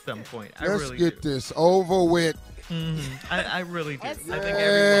faked it at some point. I Let's really get do. this over with. Mm-hmm. I really do. I think every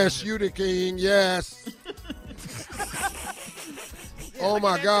Yes, woman you the king, yes. Oh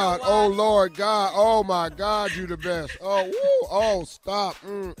my God! Oh Lord God! Oh my God! You the best! Oh, woo. Oh, stop!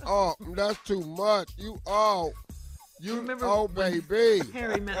 That's too much. You remember oh when baby.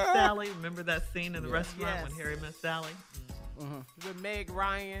 Harry Met Sally. Remember that scene in the restaurant Yes. when Harry met Sally? With Meg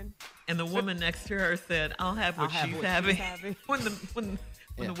Ryan. And the woman next to her said, "I'll have what she's having."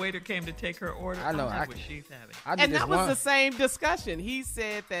 When the waiter came to take her order, I know, I'll have what she's having. And that was the same discussion. He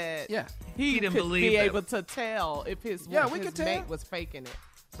said that he didn't could believe be that. able to tell if his we his could tell. mate was faking it.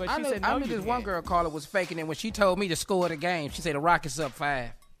 But I she knew, said, no, I knew you this one can't. girl caller was faking it when she told me to score the game. She said the Rockets up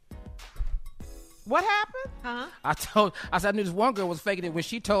 5. What happened? Huh? I said I knew this one girl was faking it when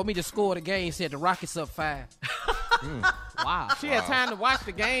she told me to score the game. Said the Rockets up 5. Wow. She had time to watch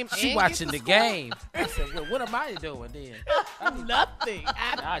the game. She and watching get the score? game. I said, well, what am I doing then? Nothing.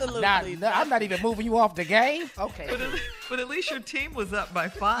 Absolutely I'm not even moving you off the game. Okay. But at least your team was up by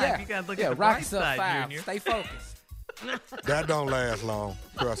 5. Yeah. You got to look at the bright Rockets up side, 5. Junior. Stay focused. That don't last long.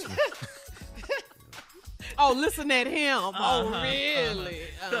 Trust me. Oh, listen at him. Oh, really?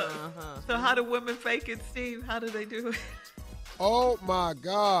 So how do women fake it, Steve? How do they do it? Oh my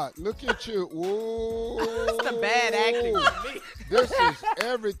God! Look at you. Whoa. That's the bad acting for me. This is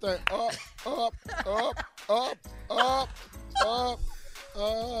everything. Up, up, up, up, up,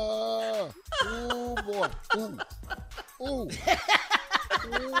 up. Ooh, boy. Ooh. Ooh.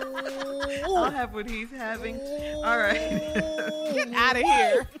 I'll have what he's having. All right. Get out of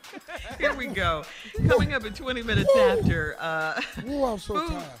here. Here we go. Coming up at 20 minutes after. Ooh, I'm so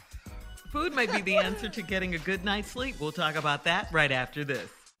tired. Food may be the answer to getting a good night's sleep. We'll talk about that right after this.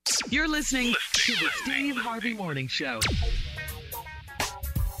 You're listening to the Steve Harvey Morning Show.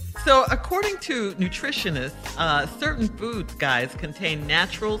 So, according to nutritionists, certain foods, guys, contain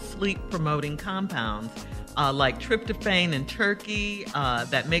natural sleep-promoting compounds like tryptophan in turkey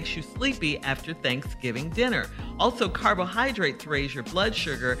that makes you sleepy after Thanksgiving dinner. Also, carbohydrates raise your blood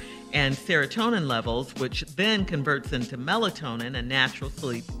sugar and serotonin levels, which then converts into melatonin, a natural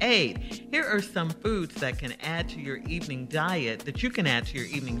sleep aid. Here are some foods that can add to your evening diet, that you can add to your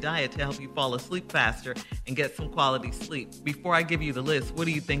evening diet to help you fall asleep faster and get some quality sleep. Before I give you the list, what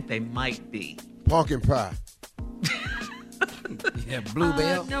do you think they might be? Pumpkin pie. Yeah,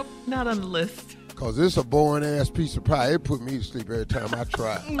 bluebell. Nope, not on the list. Because it's a boring ass piece of pie. It put me to sleep every time I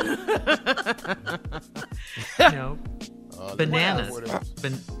try. No. Bananas.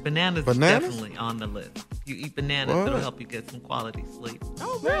 Bananas is definitely on the list. You eat bananas, it'll help you get some quality sleep.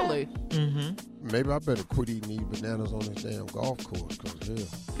 Oh, really? Mm-hmm. Maybe I better quit eating these bananas on this damn golf course,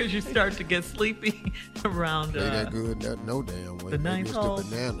 because you start to get sleepy around. Ain't that good? No damn way. The Maybe ninth it's hole. the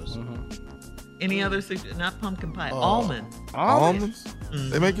bananas. Any other not pumpkin pie? Almonds. Almonds?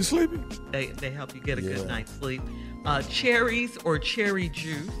 They make you sleepy? They help you get a good night's sleep. Cherries or cherry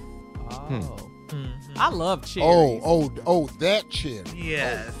juice. I love cherries. Oh, that cherry.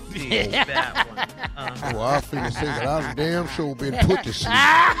 Yes, that one. Well, I finna say that I damn sure been put to sleep.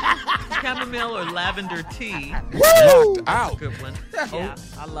 Chamomile or lavender tea. Knocked out. Good one. Yeah,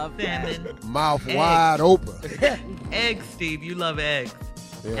 I love salmon. Mouth eggs. wide open. Eggs, Steve. You love eggs.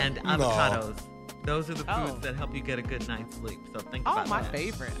 Yeah. And No. avocados. Those are the foods that help you get a good night's sleep. So think about that. Oh, my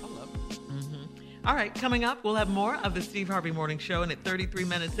favorite. I love it. All right, coming up, we'll have more of the Steve Harvey Morning Show, and at 33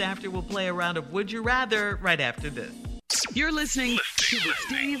 minutes after, we'll play a round of Would You Rather right after this. You're listening to the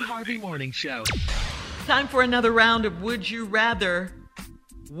Steve Harvey Morning Show. Time for another round of Would You Rather.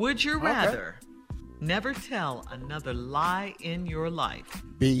 Would you rather never tell another lie in your life?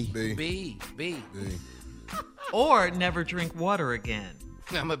 B. Or never drink water again?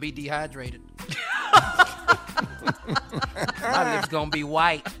 I'm going to be dehydrated. My lips going to be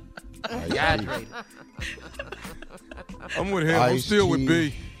white. Dehydrated. I'm with him. I'm still with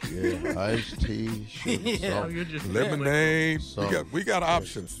B. Yeah, iced tea, sugar, salt, you're just lemonade. salt, We got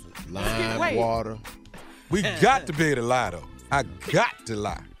options. lime water. We got to be able to lie, though. I got to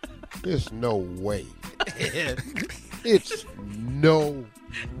lie. There's no way. It's no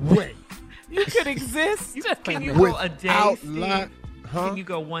way. You could exist. Can you go a day, Without Steve? lie, huh? Can you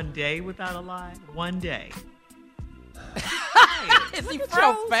go one day without a lie? One day. Look at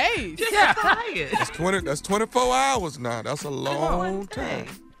your face. Just try it. That's 24 hours now. That's a long time.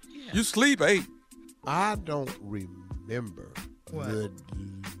 You sleep 8. I don't remember the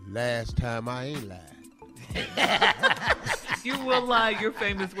last time I ain't lied. You will lie. Your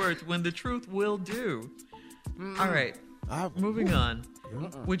famous words. When the truth will do. All right. Moving on.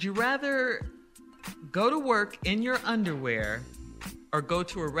 Would you rather go to work in your underwear or go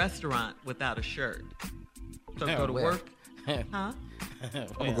to a restaurant without a shirt? So go to work. Huh? I'm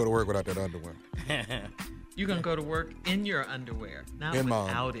going to go to work without that underwear. You're going to go to work in your underwear, not In my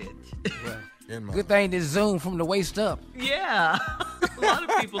without it. Good thing this Zoom from the waist up. Yeah. A lot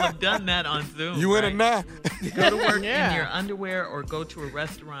of people have done that on Zoom. You in it now? Go to work in your underwear or go to a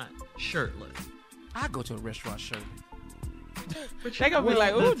restaurant shirtless. I go to a restaurant shirtless. They gonna be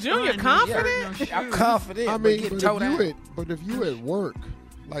like, "Ooh, Junior, confident." I'm confident. I mean, but if you at work,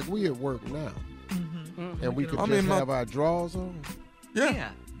 like we at work now, and we could just have our drawers on,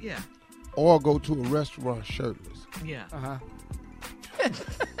 Yeah. or go to a restaurant shirtless. Yeah.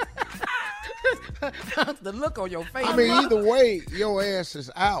 The look on your face. I mean, either way, your ass is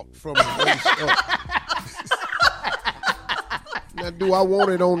out from the waist up. Now, do I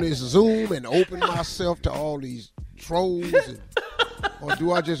want it on this Zoom and open myself to all these trolls, or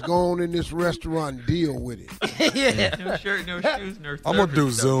do I just go on in this restaurant and deal with it? No shirt, no shoes, no I'm going to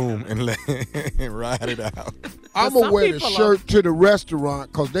do Zoom and ride it out. I'm going to wear the shirt to the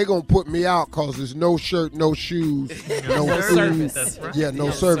restaurant because they're going to put me out because there's no shirt, no shoes, no food. Service. That's right. Yeah,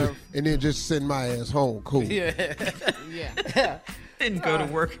 no service. And then just send my ass home. Cool. And go to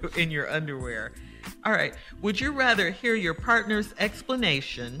work in your underwear. All right. Would you rather hear your partner's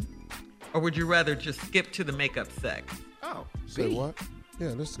explanation or would you rather just skip to the makeup sex? Oh, Say what?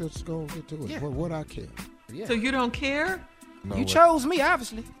 Yeah, let's go and get to it. Yeah. What I care. Yeah. So you don't care? No, You chose me,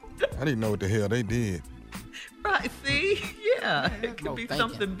 obviously. I didn't know what the hell they did. Right, see? Yeah, it could No be thinking.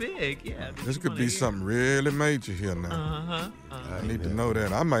 something big. Yeah. This could be something really major here now. I need to know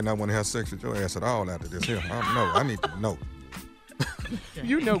that. I might not want to have sex with your ass at all after this here. I need to know.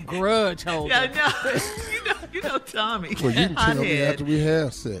 You know, grudge holder. Yeah, I know. you know Tommy. Well, you can tell me Hothead. after we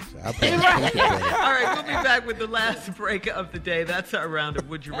have sex. I probably think about it. All right, we'll be back with the last break of the day. That's our round of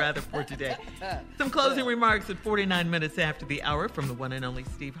Would You Rather for today. Some closing remarks at 49 minutes after the hour from the one and only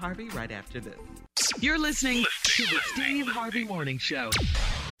Steve Harvey right after this. You're listening to the Steve Harvey Morning Show.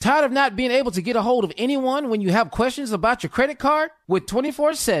 Tired of not being able to get a hold of anyone when you have questions about your credit card? With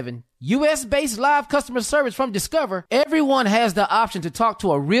 24/7 U.S.-based live customer service from Discover, everyone has the option to talk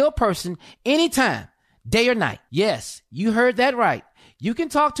to a real person anytime, day or night. Yes, you heard that right. You can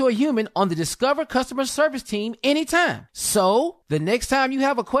talk to a human on the Discover customer service team anytime. So, the next time you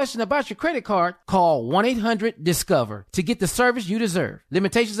have a question about your credit card, call 1-800-DISCOVER to get the service you deserve.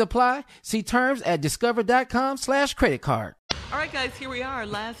 Limitations apply. See terms at discover.com/credit card. All right, guys, here we are.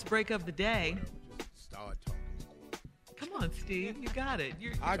 Last break of the day. Come on, Steve. You got it.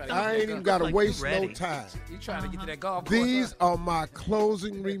 I ain't even got to waste no time. You trying to get to that golf course? These are my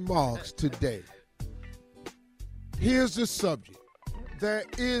closing remarks today. Here's the subject. There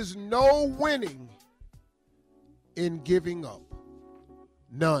is no winning in giving up.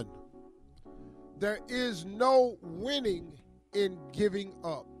 None. There is no winning in giving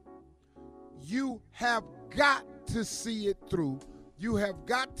up. You have got to see it through. You have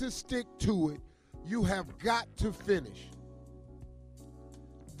got to stick to it. You have got to finish.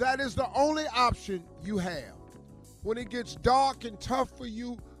 That is the only option you have. When it gets dark and tough for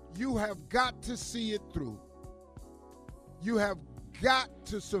you, you have got to see it through. You have got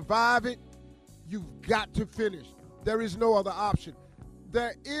to survive it. You've got to finish. There is no other option.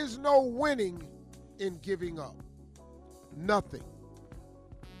 There is no winning in giving up. Nothing.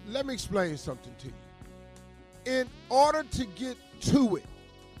 Let me explain something to you. In order to get to it,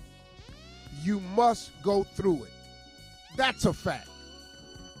 you must go through it. That's a fact.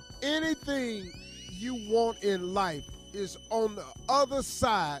 Anything you want in life is on the other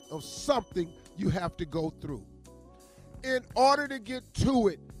side of something you have to go through. In order to get to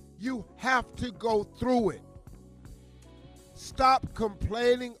it, you have to go through it. Stop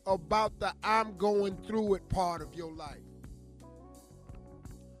complaining about the I'm going through it part of your life.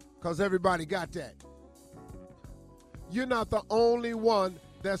 Because everybody got that. You're not the only one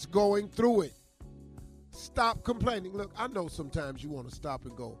that's going through it. Stop complaining. Look, I know sometimes you want to stop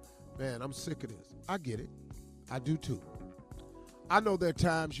and go, man, I'm sick of this. I get it. I do too. I know there are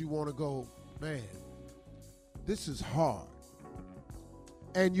times you want to go, man, this is hard.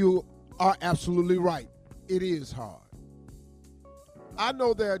 And you are absolutely right. It is hard. I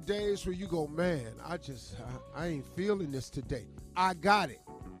know there are days where you go, man, I ain't feeling this today. I got it.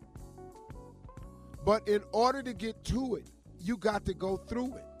 But in order to get to it, you got to go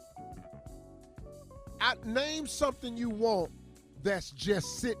through it. Name something you want that's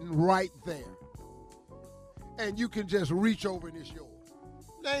just sitting right there. And you can just reach over and it's yours.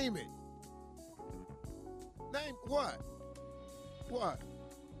 Name it. Name what? What?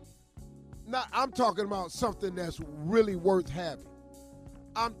 Now, I'm talking about something that's really worth having.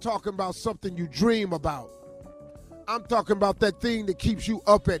 I'm talking about something you dream about. I'm talking about that thing that keeps you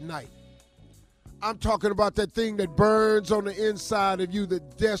up at night. I'm talking about that thing that burns on the inside of you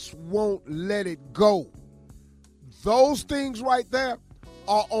that just won't let it go. Those things right there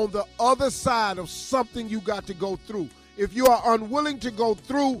are on the other side of something you got to go through. If you are unwilling to go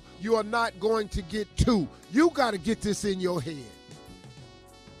through, you are not going to get to. You got to get this in your head.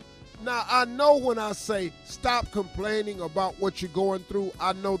 Now, I know when I say stop complaining about what you're going through,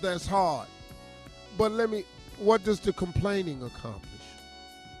 I know that's hard. But what does the complaining accomplish?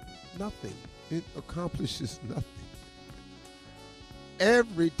 Nothing. It accomplishes nothing.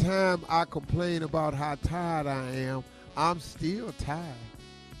 Every time I complain about how tired I am, I'm still tired.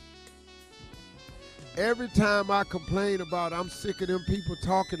 Every time I complain about I'm sick of them people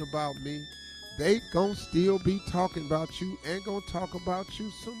talking about me, they gonna still be talking about you and gonna talk about you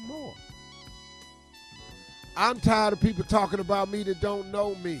some more. I'm tired of people talking about me that don't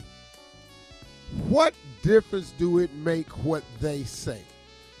know me. What difference do it make what they say?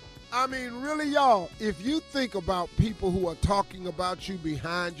 I mean, really, y'all, if you think about people who are talking about you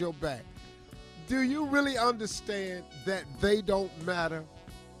behind your back, do you really understand that they don't matter?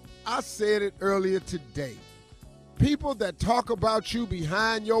 I said it earlier today. People that talk about you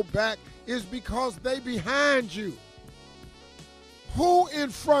behind your back is because they behind you. Who in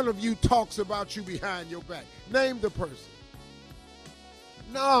front of you talks about you behind your back? Name the person.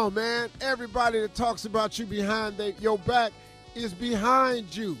 No, man, everybody that talks about you behind your back is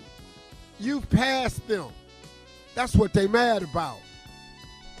behind you. You've passed them. That's what they mad about.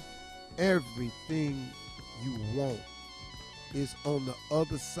 Everything you want is on the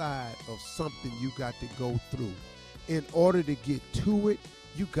other side of something you got to go through. In order to get to it,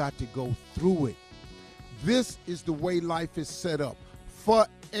 you got to go through it. This is the way life is set up for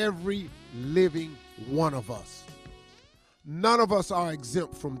every living one of us. None of us are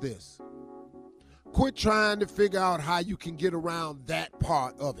exempt from this. Quit trying to figure out how you can get around that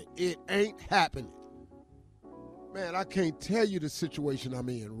part of it. It ain't happening. Man, I can't tell you the situation I'm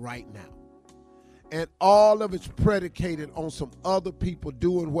in right now. And all of it's predicated on some other people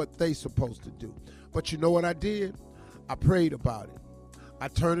doing what they supposed to do. But you know what I did? I prayed about it. I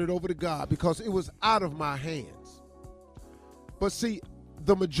turned it over to God because it was out of my hands. But see,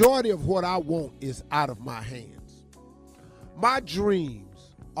 the majority of what I want is out of my hands. My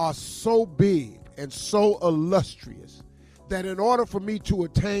dreams are so big and so illustrious that in order for me to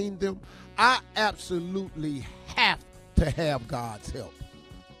attain them, I absolutely have to have God's help.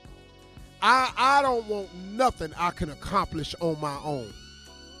 I don't want nothing I can accomplish on my own.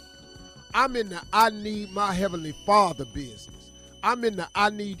 I'm in the I need my Heavenly Father business. I'm in the I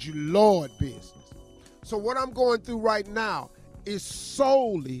need you, Lord business. So what I'm going through right now is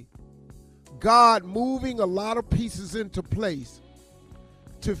solely God moving a lot of pieces into place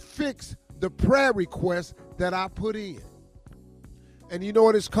to fix the prayer request that I put in. And you know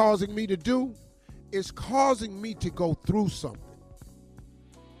what it's causing me to do? It's causing me to go through something.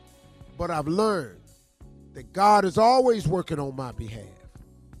 But I've learned that God is always working on my behalf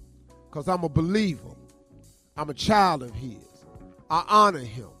because I'm a believer. I'm a child of his. I honor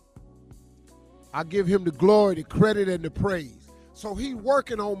him. I give him the glory, the credit, and the praise. So he's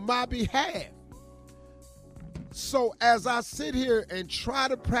working on my behalf. So as I sit here and try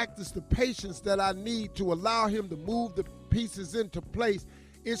to practice the patience that I need to allow him to move the pieces into place,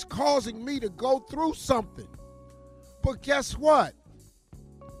 it's causing me to go through something. But guess what?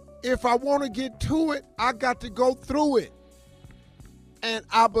 If I want to get to it, I got to go through it. And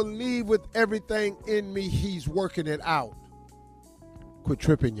I believe with everything in me, he's working it out. Quit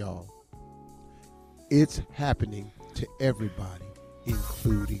tripping, y'all. It's happening to everybody,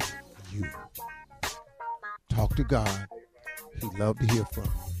 including you. Talk to God. He'd love to hear from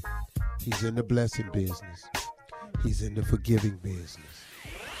you. He's in the blessing business. He's in the forgiving business.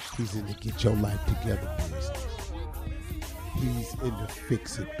 He's in the get your life together business. He's in the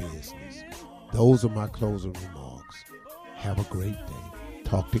fix-it business. Those are my closing remarks. Have a great day.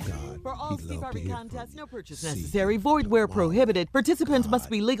 Talk to God. For all Steve Harvey contests, no purchase necessary. Void where prohibited. Participants must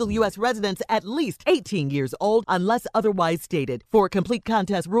be legal U.S. residents at least 18 years old unless otherwise stated. For complete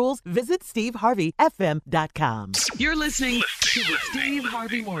contest rules, visit SteveHarveyFM.com. You're listening to the Steve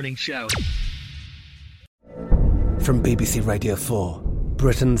Harvey Morning Show. From BBC Radio 4,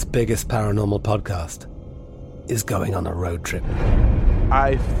 Britain's biggest paranormal podcast is going on a road trip.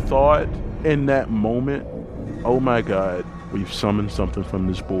 I thought in that moment, oh my God, we've summoned something from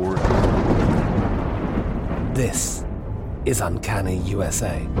this board. This is Uncanny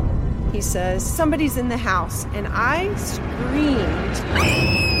USA. He says, somebody's in the house, and I screamed.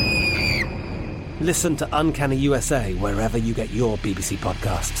 Listen to Uncanny USA wherever you get your BBC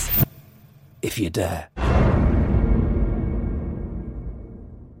podcasts, if you dare.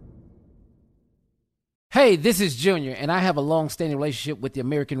 Hey, this is Junior, and I have a long-standing relationship with the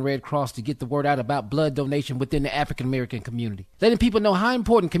American Red Cross to get the word out about blood donation within the African-American community, letting people know how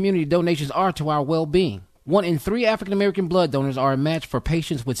important community donations are to our well-being. 1 in 3 African-American blood donors are a match for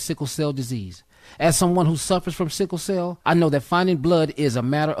patients with sickle cell disease. As someone who suffers from sickle cell, I know that finding blood is a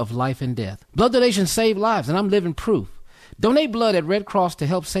matter of life and death. Blood donations save lives, and I'm living proof. Donate blood at Red Cross to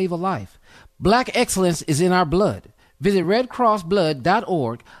help save a life. Black excellence is in our blood. Visit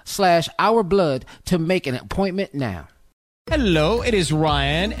redcrossblood.org/ourblood to make an appointment now. Hello, it is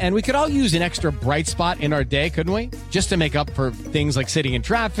Ryan, and we could all use an extra bright spot in our day, couldn't we? Just to make up for things like sitting in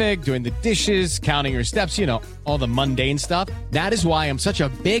traffic, doing the dishes, counting your steps, you know, all the mundane stuff. That is why I'm such a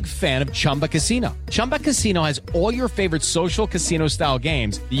big fan of Chumba Casino. Chumba Casino has all your favorite social casino-style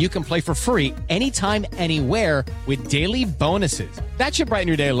games that you can play for free anytime, anywhere with daily bonuses. That should brighten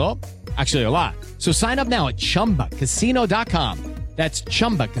your day a little. Actually, a lot. So sign up now at ChumbaCasino.com. That's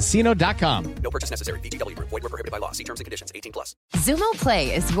ChumbaCasino.com. No purchase necessary. VGW. Void where prohibited by law. See terms and conditions. 18+. Xumo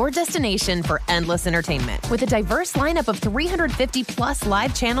Play is your destination for endless entertainment. With a diverse lineup of 350-plus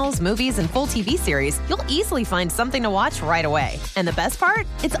live channels, movies, and full TV series, you'll easily find something to watch right away. And the best part?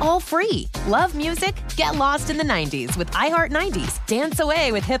 It's all free. Love music? Get lost in the 90s with iHeart 90s. Dance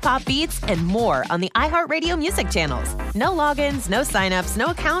away with hip-hop beats and more on the iHeartRadio music channels. No logins, no signups, no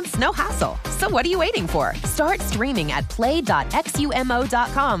accounts, no hassle. So what are you waiting for? Start streaming at play.xumo.com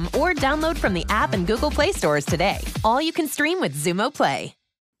or download from the app and Google Play stores today. All you can stream with Xumo Play.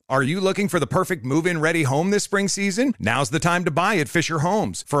 Are you looking for the perfect move-in ready home this spring season? Now's the time to buy at Fisher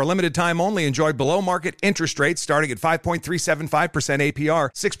Homes. For a limited time only, enjoy below-market interest rates starting at 5.375% APR,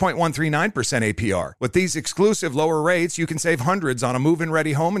 6.139% APR. With these exclusive lower rates, you can save hundreds on a move-in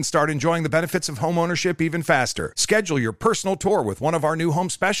ready home and start enjoying the benefits of homeownership even faster. Schedule your personal tour with one of our new home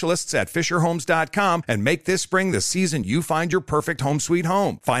specialists at FisherHomes.com and make this spring the season you find your perfect home sweet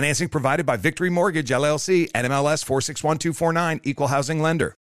home. Financing provided by Victory Mortgage, LLC, NMLS 461249, Equal Housing Lender.